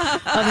of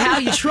how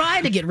you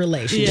try to get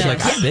relationships.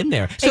 Like, I've been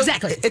there. So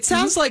exactly. It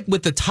sounds like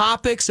with the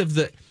topics of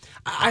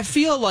I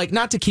feel like,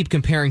 not to keep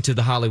comparing to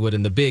the Hollywood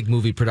and the big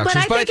movie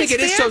productions, but I think it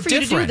is so different.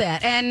 You to do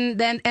that,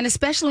 and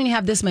especially when you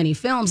have this many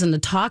films and to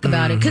talk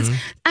about it, because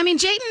I mean,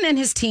 Jayden and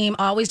his team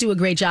always do a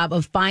great job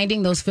of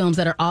finding those films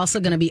that are also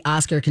going to be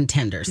Oscar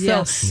contenders.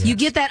 So you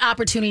get that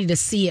opportunity to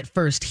see it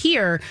first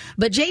here.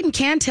 But Jayden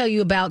can tell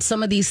you about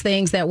some of these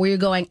things that where you're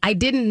going, I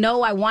didn't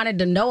know I wanted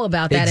to know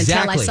about that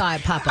until I saw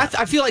it pop up.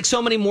 I feel like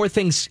so many more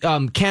things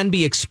can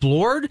be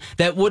explored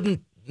that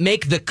wouldn't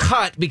make the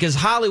cut because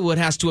Hollywood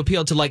has to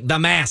appeal to like the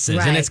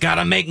masses and it's got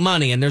to make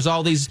money and there's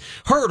all these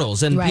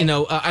hurdles and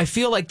I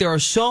feel like there are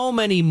so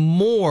many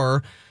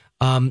more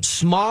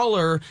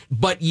smaller,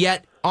 but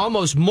yet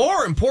almost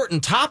more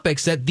important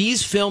topics that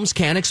these films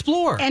can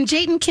explore. And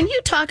Jayden, can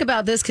you talk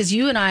about this? Because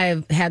you and I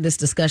have had this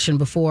discussion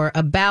before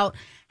about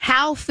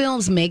how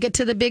films make it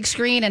to the big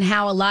screen and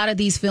how a lot of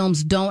these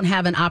films don't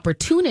have an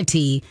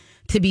opportunity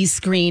to be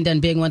screened on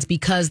big ones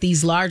because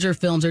these larger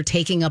films are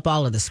taking up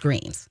all of the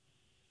screens.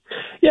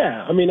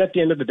 Yeah, I mean, at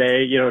the end of the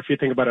day, if you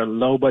think about a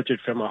low-budget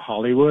film of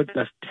Hollywood,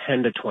 that's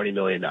 $10 to $20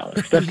 million.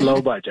 That's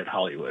low-budget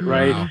Hollywood,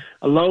 right? Wow.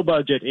 A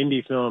low-budget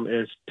indie film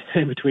is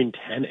between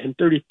 $10,000 and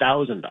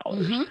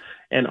 $30,000,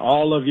 and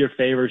all of your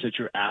favors that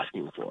you're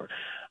asking for.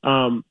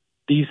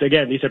 These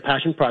are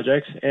passion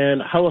projects,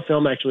 and how a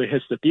film actually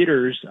hits the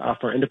theaters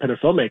for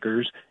independent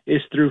filmmakers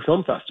is through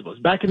film festivals.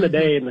 Back in the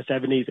day, in the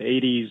 70s,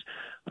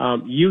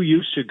 80s, you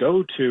used to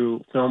go to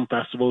film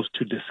festivals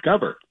to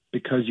discover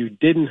because you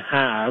didn't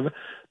have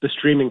the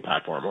streaming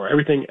platform or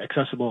everything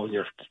accessible on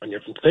your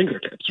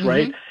fingertips,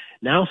 right?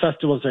 Now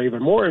festivals are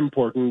even more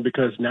important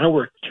because now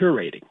we're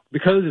curating.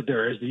 Because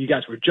you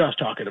guys were just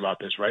talking about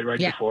this, right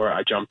before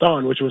I jumped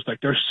on, which was like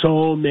there's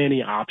so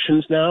many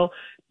options now.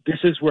 This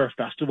is where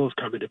festivals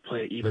come into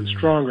play even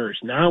stronger.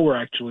 So now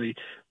we're actually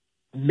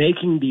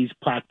making these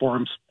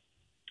platforms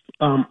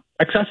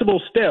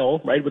accessible still,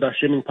 right, with our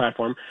streaming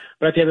platform.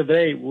 But at the end of the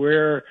day,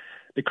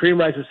 the cream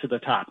rises to the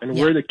top, and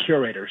we're the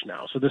curators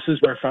now. So this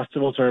is where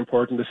festivals are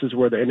important. This is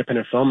where the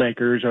independent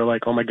filmmakers are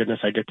like, oh my goodness,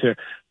 I get to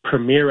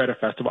premiere at a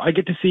festival. I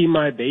get to see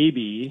my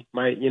baby,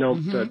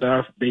 that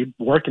I've been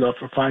working on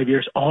for 5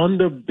 years on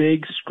the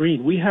big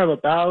screen. We have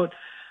about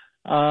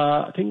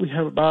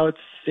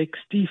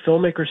 60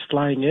 filmmakers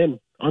flying in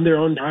on their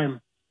own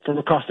dime from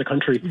across the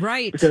country.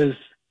 Right. Because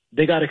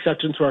they got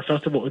acceptance to our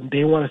festival and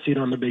they want to see it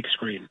on the big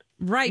screen.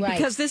 Right,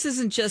 because this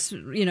isn't just,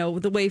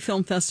 the way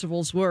film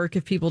festivals work,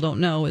 if people don't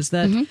know, is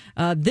that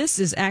this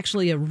is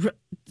actually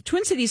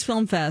Twin Cities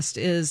Film Fest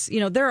is,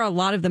 there are a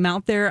lot of them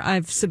out there.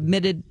 I've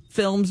submitted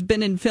films,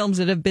 been in films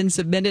that have been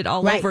submitted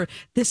all over.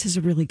 This is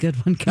a really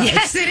good one, guys.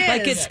 Yes, it is.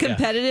 Like, it's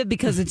competitive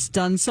because it's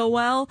done so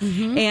well.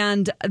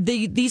 And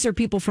these are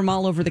people from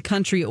all over the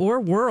country or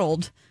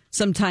world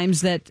sometimes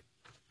that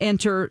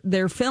enter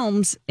their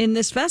films in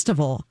this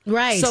festival.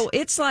 Right. So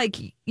it's like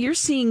you're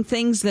seeing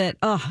things that,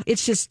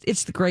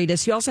 it's the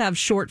greatest. You also have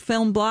short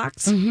film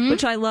blocks,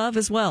 which I love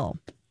as well.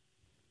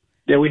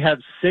 Yeah, we have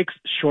 6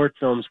 short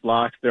films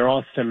blocks. They're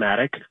all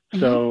thematic.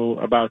 So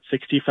about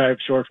 65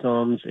 short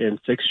films in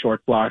 6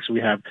 short blocks. We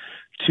have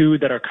 2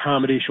 that are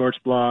comedy shorts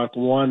block,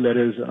 1 that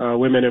is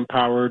women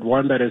empowered,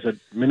 1 that is a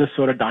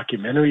Minnesota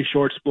documentary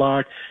shorts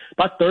block.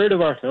 About a third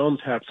of our films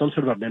have some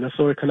sort of a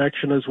Minnesota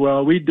connection as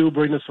well. We do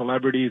bring the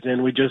celebrities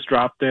in. We just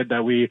dropped it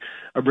that we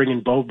are bringing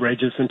Bo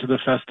Bridges into the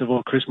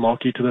festival, Chris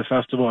Mulkey to the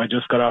festival. I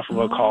just got off of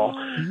a call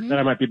that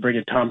I might be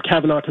bringing Tom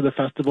Cavanaugh to the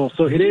festival.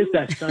 So it is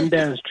that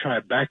Sundance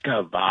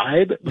Tribeca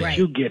vibe, but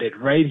you get it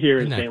right here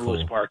in St.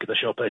 Louis Park at the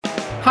Showplace.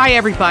 Hi,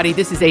 everybody.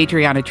 This is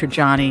Adriana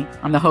Trajani.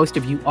 I'm the host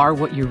of You Are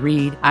What You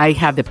Read. I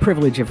have the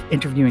privilege of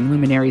interviewing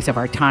luminaries of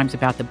our times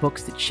about the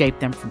books that shaped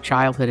them from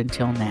childhood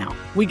until now.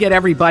 We get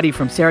everybody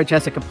from Sarah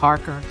Jessica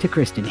Parker to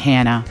Kristen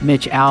Hanna,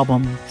 Mitch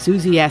Albom,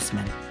 Susie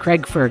Essman,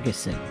 Craig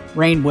Ferguson,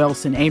 Rainn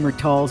Wilson, Amor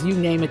Tolls, you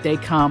name it, they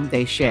come,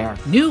 they share.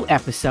 New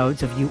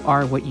episodes of You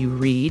Are What You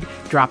Read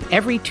drop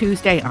every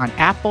Tuesday on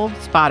Apple,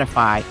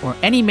 Spotify, or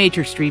any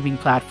major streaming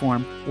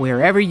platform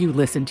wherever you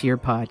listen to your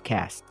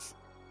podcasts.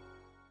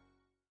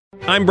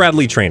 I'm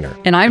Bradley Trainer.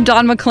 And I'm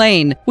Don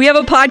McClain. We have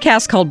a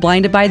podcast called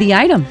Blinded by the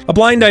Item. A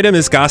blind item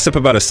is gossip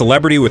about a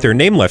celebrity with their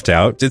name left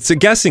out. It's a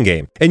guessing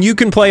game, and you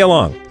can play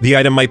along. The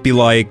item might be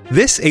like,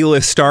 this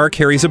A-list star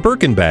carries a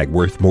Birkin bag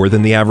worth more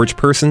than the average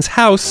person's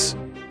house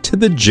to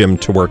the gym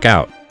to work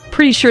out.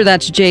 Pretty sure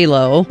that's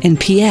J-Lo. And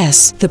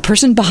P.S. the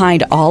person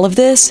behind all of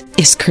this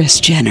is Kris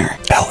Jenner,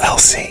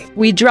 LLC.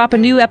 We drop a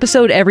new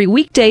episode every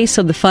weekday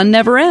so the fun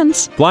never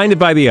ends. Blinded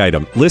by the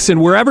Item. Listen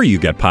wherever you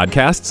get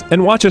podcasts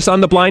and watch us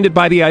on the Blinded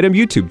by the Item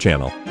YouTube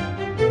channel.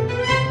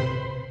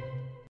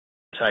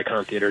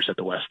 Icon Theaters at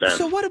the West End.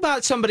 So what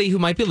about somebody who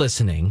might be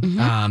listening,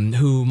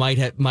 who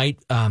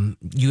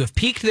you have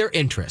piqued their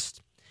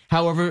interest.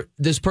 However,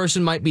 this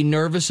person might be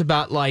nervous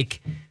about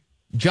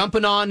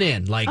jumping on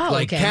in,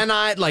 can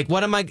I,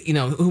 what am I,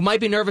 who might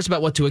be nervous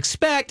about what to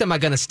expect? Am I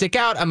going to stick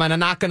out? Am I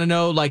not going to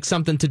know,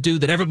 something to do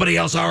that everybody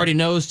else already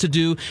knows to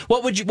do?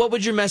 What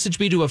would your message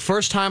be to a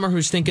first timer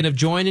who's thinking of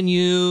joining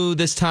you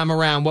this time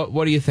around?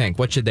 What do you think?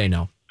 What should they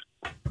know?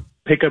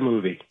 Pick a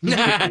movie.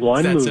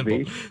 One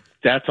movie. Simple.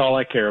 That's all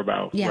I care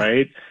about,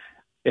 right?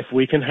 If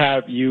we can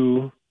have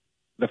you,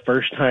 the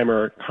first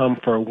timer, come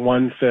for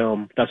one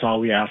film, that's all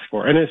we ask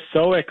for. And it's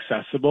so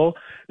accessible.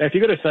 Now, if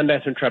you go to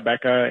Sundance and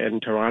Tribeca in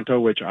Toronto,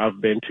 which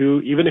I've been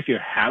to, even if you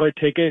have a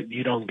ticket,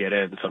 you don't get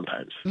in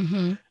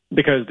sometimes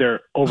because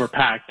they're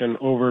overpacked and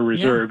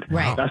over-reserved. Yeah,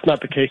 right. That's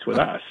not the case with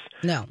us.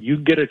 No. You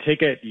get a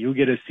ticket, you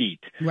get a seat.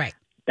 Right.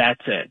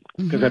 That's it.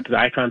 Because at the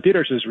Icon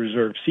Theaters is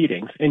reserved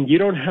seating. And you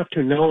don't have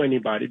to know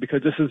anybody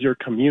because this is your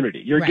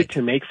community. You get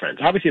to make friends.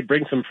 Obviously,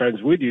 bring some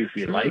friends with you if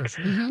you like.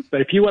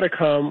 But if you want to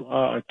come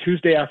a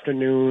Tuesday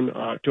afternoon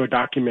to a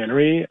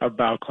documentary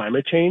about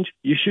climate change,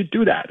 you should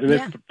do that. And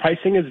the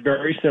pricing is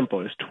very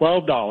simple. It's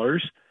 $12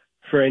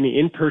 for any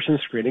in-person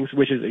screenings,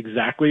 which is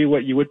exactly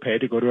what you would pay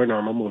to go to a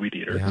normal movie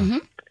theater.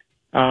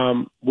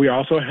 We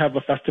also have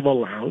a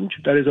festival lounge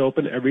that is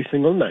open every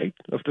single night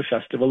of the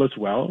festival as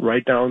well,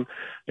 right down,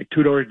 like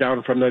 2 doors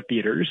down from the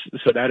theaters.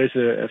 So that is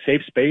a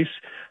safe space,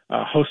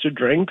 hosted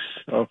drinks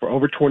for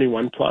over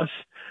 21 plus.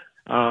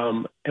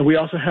 And we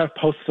also have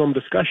post-film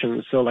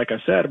discussions. So like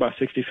I said, about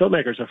 60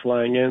 filmmakers are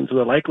flying in. So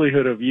the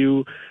likelihood of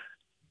you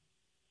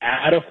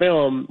at a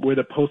film with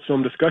a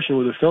post-film discussion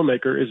with a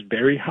filmmaker is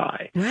very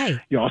high. Right.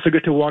 You also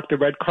get to walk the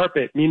red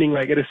carpet, meaning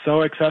like it is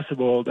so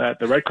accessible that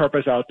the red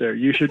carpet's out there.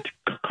 You should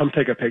come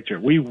take a picture.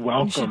 We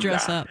welcome You should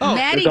dress that. up. Oh,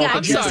 Maddie There's got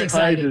also just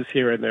excited. prizes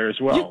here and there as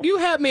well. You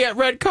had me at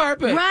red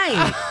carpet.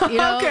 Right. You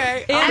know?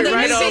 Okay. I think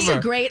right this is over.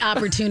 a great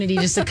opportunity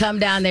just to come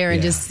down there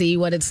and just see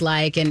what it's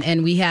like.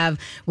 And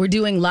we're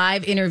doing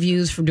live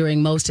interviews from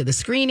during most of the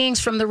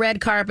screenings from the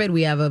red carpet.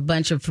 We have a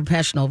bunch of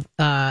professional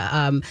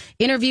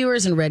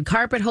interviewers and red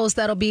carpet hosts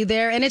that'll be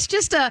there. And it's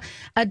just a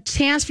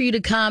chance for you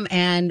to come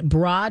and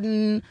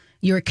broaden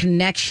your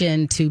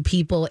connection to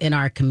people in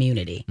our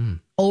community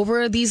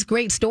over these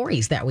great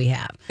stories that we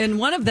have. And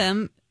one of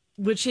them,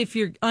 which if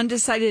you're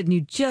undecided and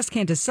you just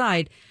can't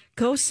decide,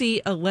 go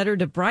see A Letter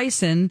to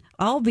Bryson.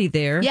 I'll be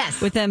there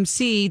with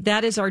MC.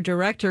 That is our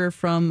director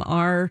from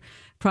our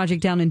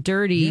project Down and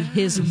Dirty,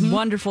 his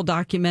wonderful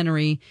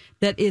documentary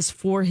that is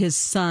for his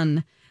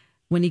son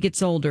when he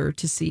gets older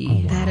to see. Oh,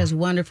 wow. That is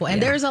wonderful.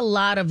 And there's a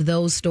lot of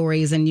those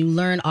stories, and you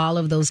learn all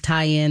of those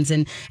tie-ins,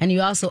 and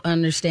you also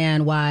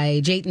understand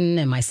why Jayton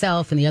and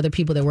myself and the other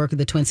people that work at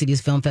the Twin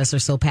Cities Film Fest are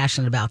so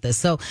passionate about this.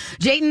 So,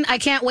 Jayton, I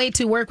can't wait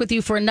to work with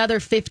you for another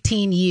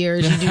 15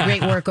 years. You do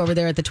great work over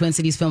there at the Twin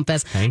Cities Film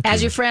Fest.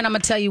 As your friend, I'm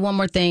going to tell you one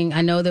more thing.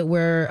 I know that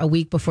we're a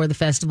week before the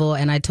festival,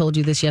 and I told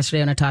you this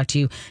yesterday when I talked to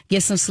you.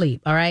 Get some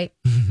sleep, all right?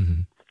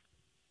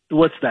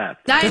 What's that?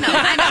 I know.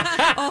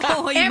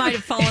 Oh, you might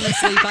have fallen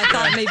asleep. I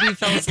thought maybe you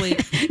fell asleep.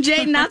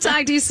 Jayton, I'll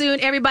talk to you soon.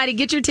 Everybody,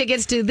 get your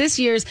tickets to this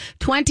year's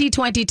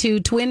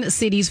 2022 Twin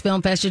Cities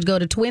Film Fest. Just go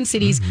to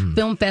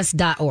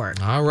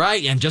twincitiesfilmfest.org. All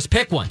right, and just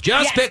pick one.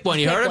 Pick one.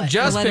 You heard him?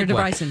 Just pick one.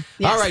 Bryson.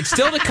 All right,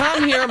 still to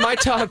come here, My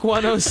Talk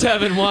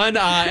 1071,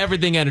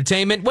 Everything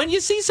Entertainment. When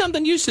you see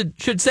something, you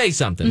should say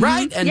something,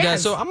 right? And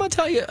so I'm going to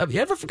tell you, have you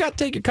ever forgot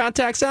to take your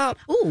contacts out?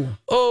 Ooh.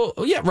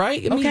 Oh, yeah,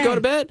 right? I mean, you go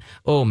to bed.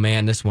 Oh,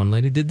 man, this one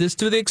lady did this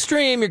to the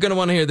extreme. You're going to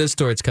want to hear this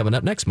story. It's coming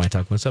up next, My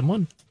Talk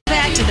 1071.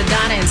 Back to the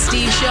Donna and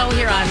Steve show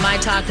here on My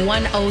Talk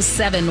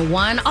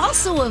 1071.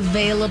 Also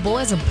available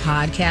as a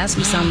podcast.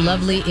 We sound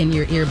lovely in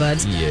your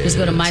earbuds. Yes. Just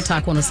go to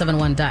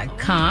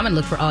mytalk1071.com and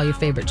look for all your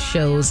favorite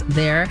shows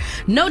there.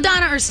 No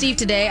Donna or Steve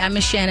today. I'm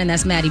Miss Shannon.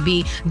 That's Maddie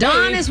B.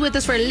 Dawn is with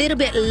us for a little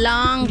bit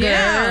longer.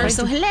 Yeah.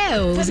 So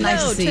hello. It was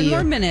nice to see 10 you.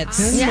 more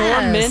minutes. 10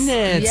 more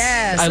minutes.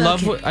 Yes. I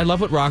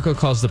love what Rocco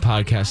calls the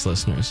podcast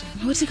listeners.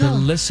 What's he The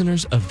called?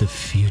 listeners of the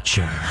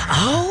future.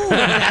 Oh,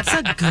 that's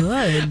a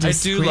good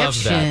description. I do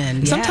love that.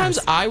 Yes. Sometimes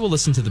I will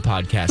listen to the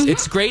podcast.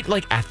 It's great,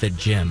 like at the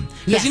gym,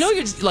 because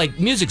you're like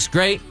music's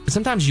great, but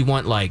sometimes you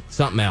want like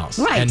something else,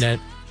 right? And then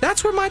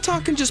that's where My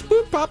Talk can just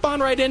pop on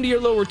right into your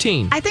little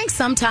routine. I think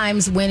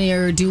sometimes when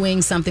you're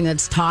doing something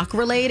that's talk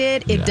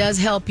related, it does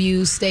help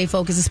you stay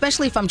focused,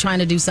 especially if I'm trying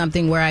to do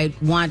something where I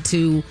want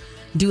to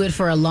do it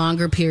for a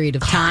longer period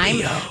of time.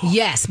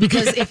 Yes,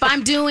 because if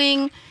I'm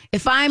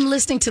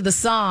listening to the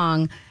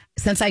song.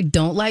 Since I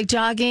don't like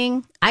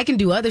jogging, I can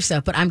do other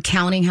stuff, but I'm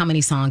counting how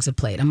many songs I've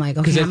played. I'm like,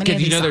 okay, how many?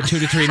 Because you know they're 2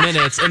 to 3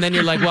 minutes, and then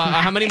you're like, well,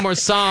 how many more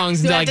songs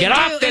until I get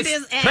off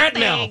this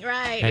treadmill?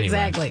 Right, anyway,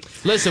 exactly.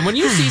 Listen, when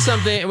you see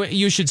something,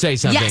 you should say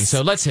something. Yes.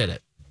 So let's hit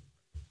it.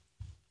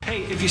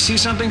 Hey, if you see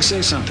something,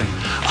 say something.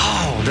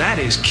 Oh, that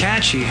is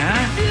catchy, huh?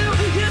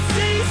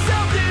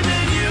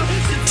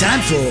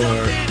 Time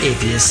for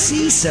If You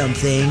See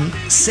Something,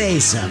 Say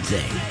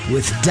Something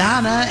with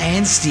Donna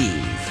and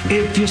Steve.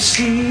 If you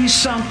see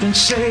something,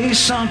 say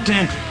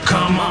something.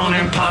 Come on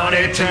and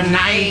party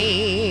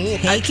tonight.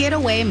 Take it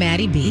away,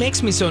 Maddie B.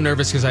 Makes me so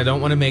nervous because I don't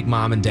want to make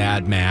mom and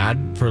dad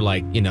mad for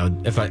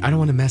if I don't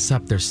want to mess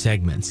up their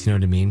segments. You know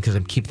what I mean? Because I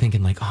keep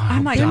thinking like, I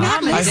hope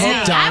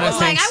Donna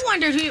thinks I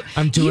wondered who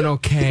I'm doing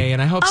okay,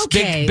 and I hope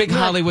big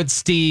Hollywood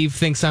Steve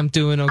thinks I'm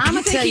doing okay. I'm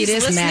gonna tell you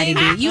this, Maddie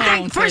B. You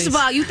think first of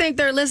all, you think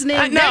they're listening?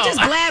 They're just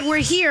glad we're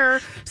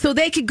here so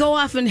they could go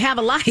off and have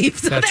a life.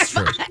 So that's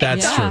true.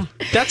 That's true.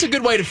 That's a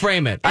good way to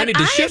frame it. I need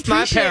to shift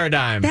my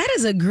paradigm. That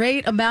is a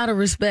great amount of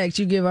respect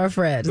you give our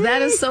friends.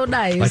 That is so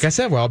nice. Like I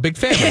said, we're all big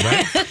family,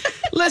 right?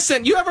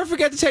 Listen, you ever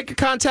forget to take your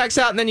contacts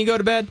out and then you go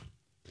to bed?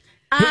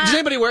 Does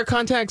anybody wear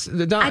contacts?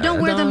 I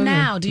don't wear them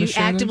now. Do you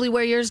actively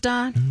wear yours,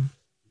 Don?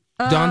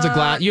 Dawn's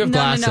you have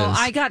glasses. No.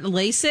 I got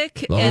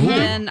LASIK, and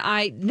then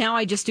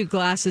I just do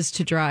glasses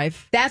to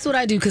drive. That's what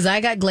I do because I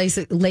got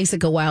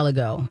LASIK a while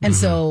ago, and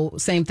so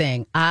same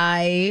thing.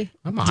 I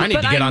need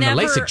to get on the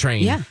LASIK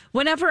train. Yeah.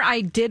 Whenever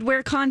I did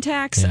wear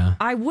contacts,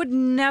 I would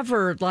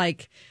never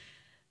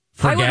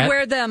Forget? I would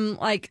wear them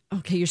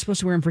okay, you're supposed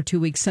to wear them for 2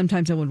 weeks.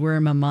 Sometimes I would wear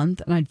them a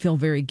month, and I'd feel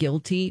very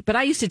guilty. But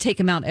I used to take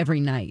them out every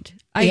night.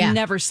 I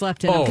never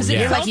slept in them because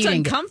it felt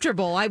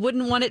uncomfortable. I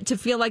wouldn't want it to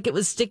feel like it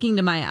was sticking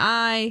to my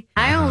eye.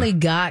 I only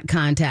got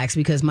contacts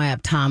because my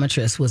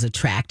optometrist was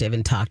attractive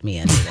and talked me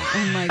into them.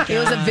 Oh my God. It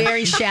was a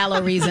very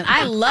shallow reason.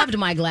 I loved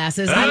my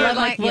glasses. I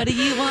love what do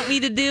you want me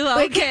to do?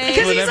 Okay.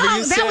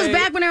 Because that was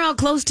back when they're all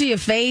close to your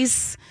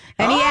face.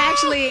 And he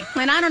actually,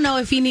 and I don't know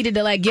if he needed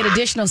to get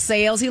additional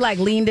sales. He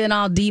leaned in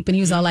all deep and he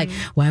was all like,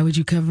 "Why would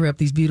you cover up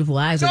these beautiful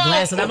eyes with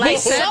glasses?" I'm like,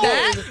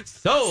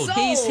 sold.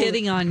 He's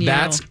hitting on you.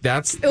 That's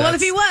well,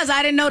 if he was,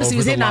 I didn't notice he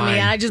was hitting on me.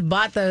 And I just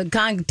bought the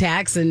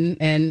contacts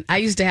and I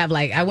used to have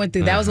I went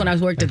through. That was when I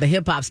worked at the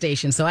hip hop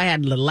station. So I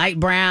had the light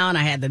brown.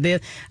 I had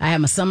I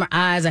had my summer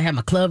eyes. I had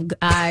my club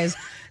eyes.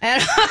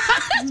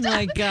 Oh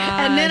my God!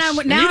 And then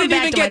you didn't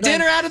even get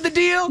dinner out of the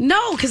deal?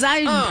 No, because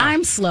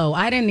I'm slow.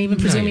 I didn't even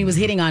presume he was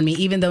hitting on me,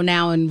 even though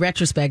now in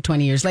retrospect,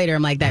 20 years later,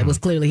 I'm like, that was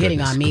clearly hitting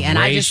on me. And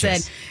I just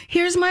said,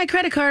 "Here's my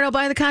credit card. I'll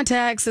buy the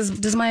contacts.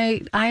 Does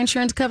my eye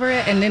insurance cover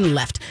it?" And then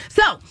left.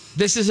 So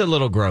this is a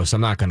little gross. I'm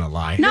not going to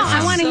lie. No,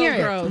 I want to hear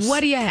it. What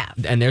do you have?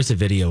 And there's a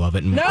video of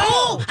it. No,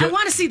 I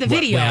want to see the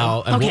video.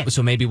 Well,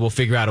 so maybe we'll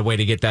figure out a way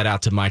to get that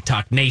out to my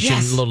Talk Nation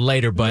a little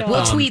later. But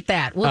we'll tweet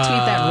that. We'll tweet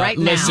that right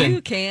now. Listen,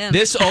 you can.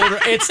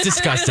 It's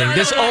disgusting.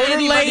 This older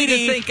lady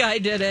to think I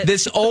did it.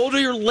 This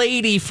older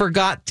lady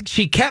forgot.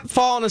 She kept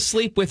falling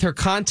asleep with her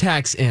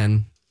contacts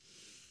in,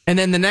 and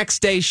then the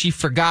next day she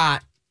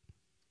forgot,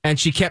 and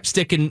she kept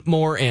sticking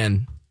more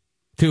in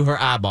to her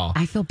eyeball.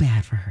 I feel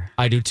bad for her.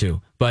 I do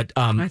too. But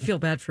I feel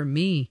bad for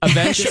me.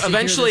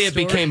 Eventually, it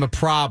became a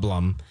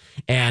problem,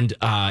 and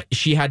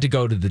she had to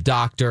go to the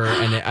doctor,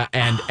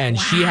 and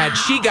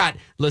she got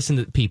listen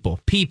to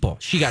people.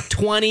 She got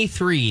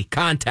 23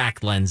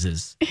 contact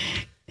lenses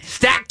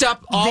stacked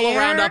up all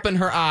around up in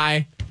her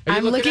eye.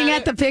 I'm looking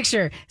at the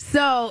picture.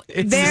 So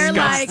they're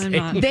disgusting.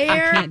 I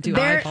can't do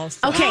eyeball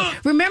stuff. Okay,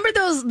 remember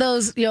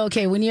those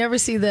when you ever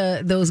see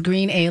those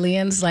green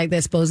aliens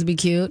that's supposed to be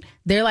cute?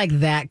 They're like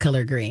that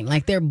color green.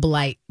 They're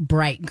bright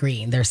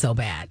green. They're so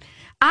bad.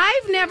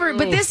 I've never,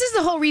 but this is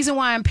the whole reason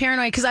why I'm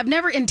paranoid, because I've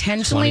never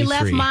intentionally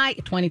left my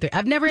 23.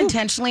 I've never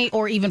intentionally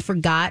or even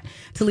forgot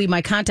to leave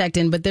my contact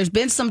in, but there's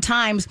been some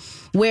times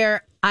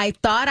where I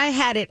thought I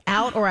had it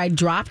out or I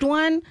dropped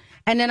one.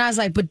 And then I was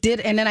like,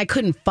 and then I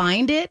couldn't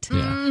find it.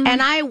 Yeah.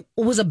 And I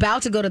was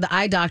about to go to the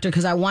eye doctor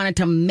because I wanted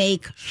to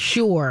make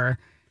sure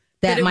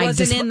that it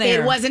wasn't in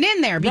there. It wasn't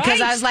in there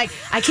because I was like,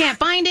 I can't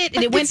find it.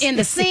 And it went in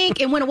the sink.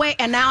 It went away.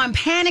 And now I'm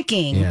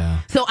panicking. Yeah.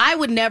 So I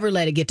would never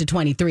let it get to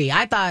 23.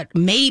 I thought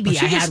maybe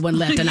I had one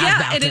left and I was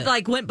about to. And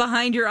it went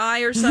behind your eye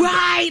or something.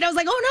 Right. I was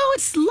like, oh no,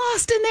 it's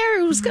lost in there.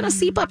 It was going to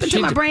seep up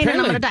into my brain and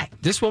I'm going to die.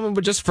 This woman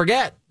would just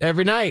forget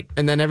every night.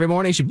 And then every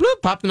morning she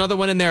popped another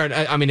one in there. And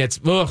I mean, it's,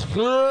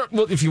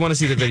 if you want to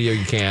see the video,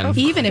 you can.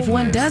 Even if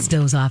one does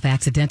doze off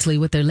accidentally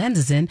with their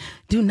lenses in,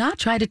 do not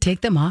try to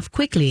take them off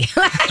quickly.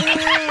 Oh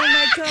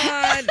my God.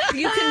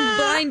 You can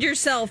blind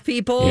yourself,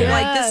 people.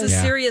 Yes. This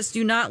is serious.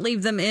 Do not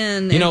leave them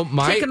in.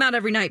 Take them out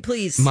every night,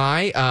 please.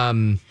 My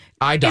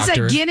eye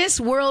doctor. It's a Guinness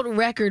World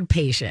Record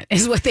patient,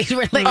 is what they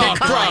were like. Oh,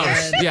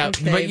 gross. Yeah,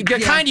 okay. But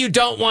the kind you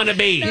don't want to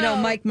be.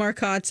 Mike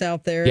Marcotte's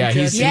out there. Yeah,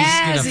 he's going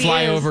to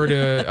fly over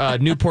to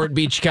Newport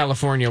Beach,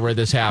 California, where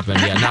this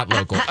happened. Yeah, not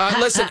local.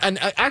 Listen, and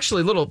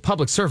actually, a little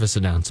public service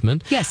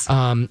announcement. Yes.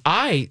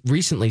 I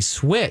recently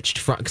switched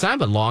from, because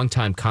I'm a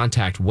longtime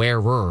contact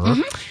wearer,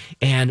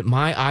 and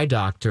my eye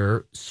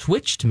doctor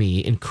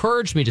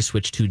encouraged me to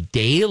switch to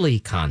daily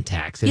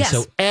contacts. And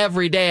so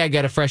every day I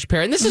get a fresh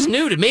pair. And this is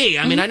new to me.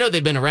 I mean, I know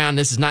they've been around.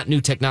 This is not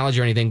new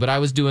technology or anything, but I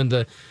was doing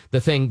the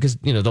thing because,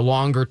 the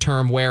longer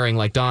term wearing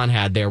like Dawn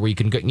had there where you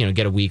can,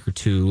 get a week or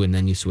two and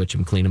then you switch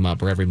them, clean them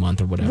up or every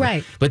month or whatever.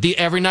 Right. But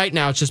every night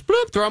now it's just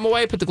bloop, throw them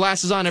away, put the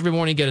glasses on every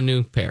morning, get a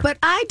new pair. But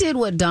I did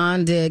what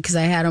Dawn did because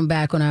I had them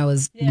back when I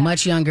was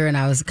much younger and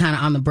I was kind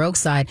of on the broke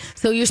side.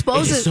 So you're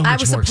supposed to, I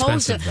was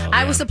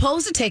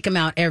supposed to take them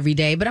out every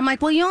day, but I'm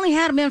like, well, you only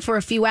had them in for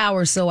a few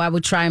hours. So I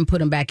would try and put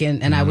them back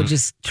in and I would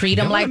just treat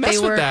them like they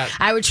were.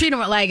 I would treat them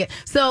like it.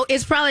 So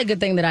it's probably a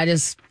good thing that I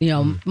just,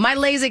 my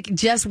LASIK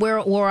just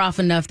wore off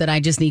enough that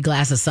I just need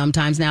glasses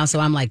sometimes now. So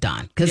I'm like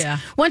Dawn. Because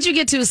once you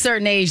get to a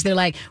certain age, they're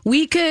like,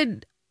 we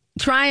could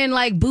try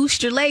and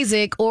boost your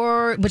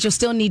LASIK, but you'll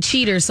still need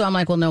cheaters. So I'm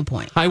like, well, no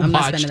point. I'm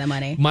not spending that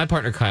money. My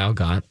partner Kyle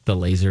got the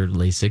laser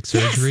LASIK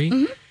surgery. Yes.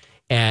 Mm-hmm.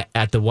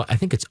 At the I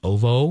think it's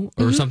OVO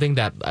or something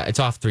that it's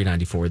off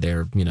 $394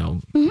 there,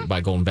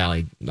 by Golden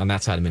Valley on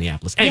that side of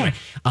Minneapolis. Anyway,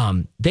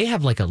 they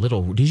have like a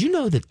little. Did you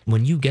know that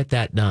when you get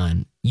that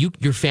done,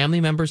 your family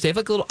members, they have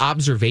like a little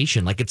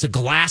observation, like it's a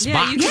glass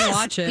box. You can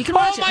watch it. You can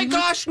watch Oh my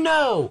gosh,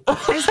 no!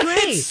 It's great.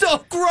 It's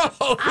so gross.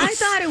 I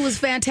thought it was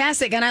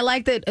fantastic, and I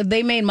like that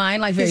they made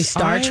mine like very His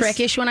Star eyes?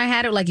 Trek-ish when I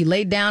had it. Like you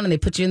laid down and they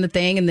put you in the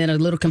thing, and then a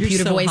little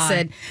computer so voice high.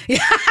 said,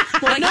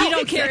 Like you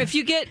don't care if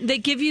you get. They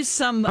give you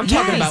some. I'm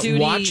talking about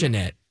heavy-duty watching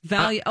it.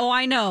 Value.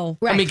 I know.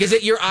 Right. I mean, because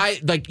your eye,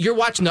 like you're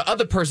watching the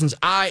other person's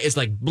eye is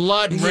like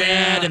blood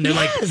red, and they're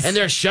like, and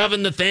they're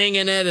shoving the thing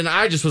in it, and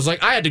I just was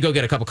like, I had to go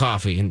get a cup of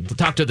coffee and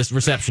talk to this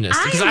receptionist.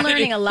 I'm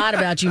learning a lot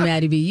about you,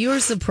 Maddie B.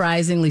 You're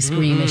surprisingly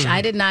squeamish.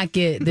 I did not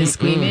get this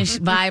squeamish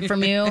vibe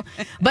from you,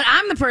 but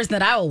I'm the person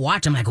that I will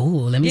watch. I'm like,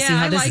 ooh, let me see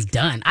how this is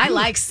done. I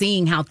like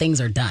seeing how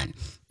things are done.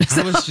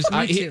 I was just,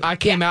 I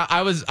came out,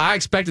 I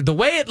expected the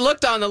way it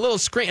looked on the little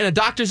screen, and a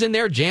doctor's in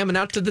there jamming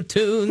out to the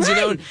tunes, you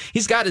know, and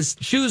he's got his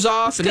shoes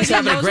off, and he's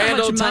having a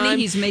grand old time.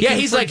 He's making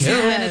he's for like, 2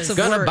 minutes of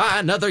gonna work. buy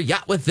another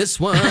yacht with this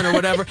one or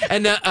whatever.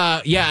 And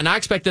and I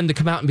expect them to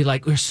come out and be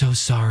like, we're so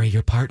sorry,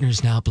 your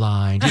partner's now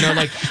blind. You know,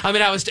 like, I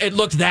mean, it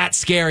looked that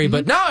scary,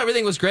 but no,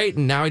 everything was great,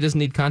 and now he doesn't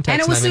need contacts,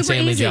 And it was I'm super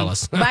insanely easy.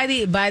 jealous. By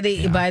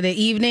the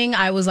evening,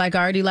 I was like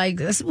already like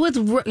with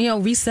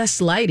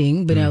recessed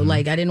lighting, but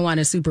like I didn't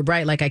want it super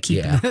bright like I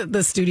keep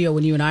the studio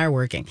when you and I are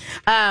working.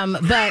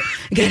 But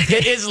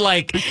it is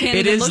like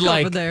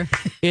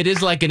it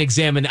is like an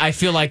examine. I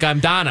feel like I'm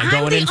Donna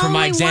going in for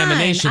my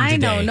examination today. I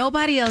know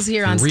nobody else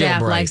here on Real staff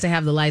bright. likes to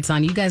have the lights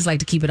on. You guys like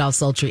to keep it all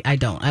sultry. I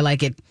don't. I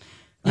like it.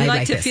 You I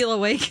like to this. feel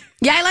awake?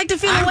 Yeah, I like to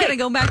feel I'm awake. going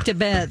to go back to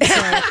bed.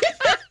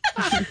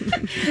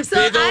 So.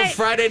 Big old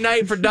Friday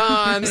night for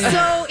Dawn.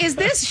 So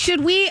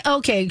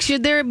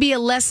should there be a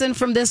lesson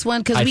from this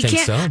one? Because we think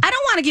can't, so. I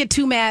don't want to get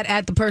too mad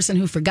at the person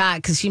who forgot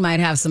because she might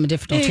have some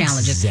difficult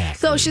challenges.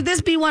 So should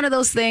this be one of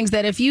those things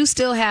that if you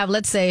still have,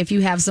 let's say if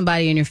you have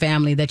somebody in your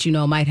family that you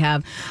know might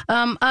have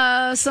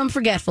some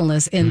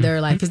forgetfulness in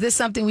their life, is this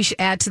something we should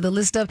add to the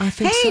list of,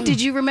 hey,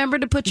 did you remember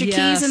to put your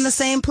keys in the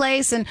same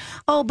place? And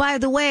oh, by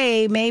the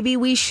way, maybe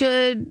we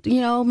should,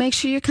 make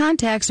sure your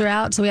contacts are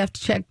out. So we have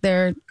to check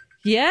their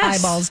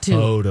eyeballs too.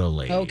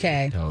 Totally.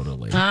 Okay.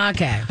 Totally.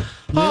 Okay.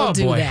 We'll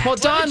do that. Well,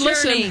 Dawn,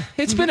 listen,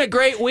 it's been a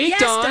great week,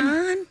 Yes,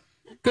 Dawn.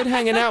 Good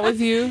hanging out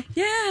with you.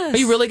 Yes. Are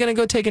you really going to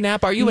go take a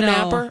nap? Are you a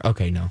napper?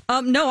 Okay, no.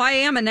 No, I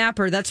am a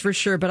napper, that's for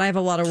sure, but I have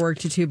a lot of work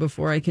to do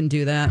before I can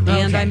do that.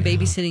 Okay. And I'm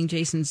babysitting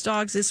Jason's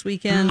dogs this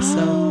weekend,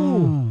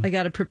 so I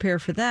got to prepare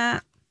for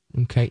that.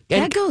 Okay.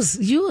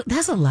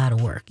 That's a lot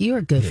of work. You're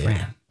a good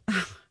friend.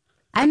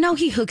 I know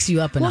he hooks you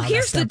up and all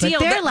here's that stuff, the deal.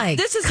 but they're like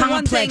this is the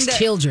one thing complex that,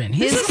 children.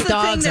 His this is the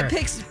dogs thing are. that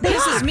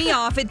pisses me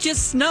off. It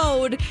just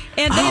snowed,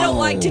 and they don't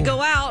like to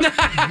go out.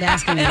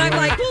 That's gonna and be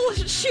I'm weird. like, well,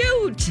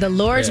 shoot. The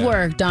Lord's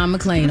work, Don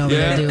McLean over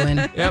there doing.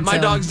 Yeah, my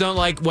So, dogs don't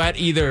like wet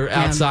either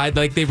outside.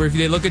 Like they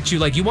look at you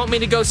like, you want me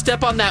to go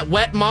step on that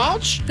wet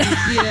mulch?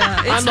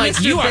 Yeah, I'm like,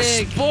 Mr. you are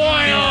Big.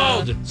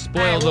 spoiled. Yeah.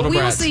 Spoiled little We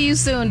will brats. see you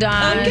soon,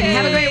 Don. Okay.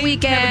 Have a great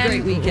weekend. Have a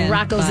great weekend.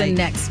 Rocco's Bye. in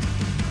next.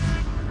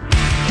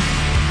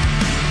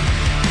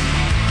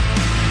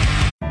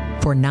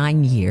 For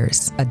 9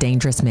 years, a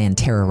dangerous man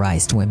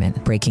terrorized women,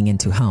 breaking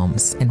into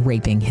homes and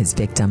raping his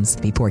victims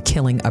before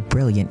killing a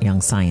brilliant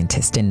young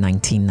scientist in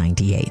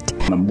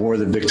 1998. The more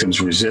the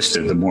victims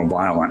resisted, the more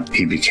violent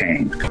he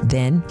became.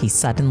 Then he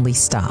suddenly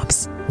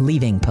stops,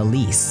 leaving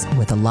police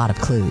with a lot of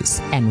clues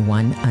and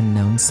one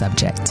unknown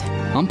subject.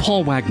 I'm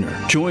Paul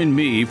Wagner. Join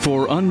me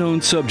for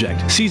Unknown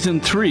Subject, Season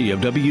 3 of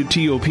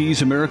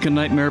WTOP's American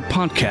Nightmare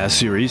podcast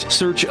series.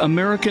 Search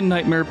American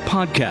Nightmare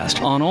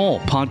Podcast on all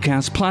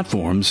podcast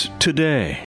platforms today.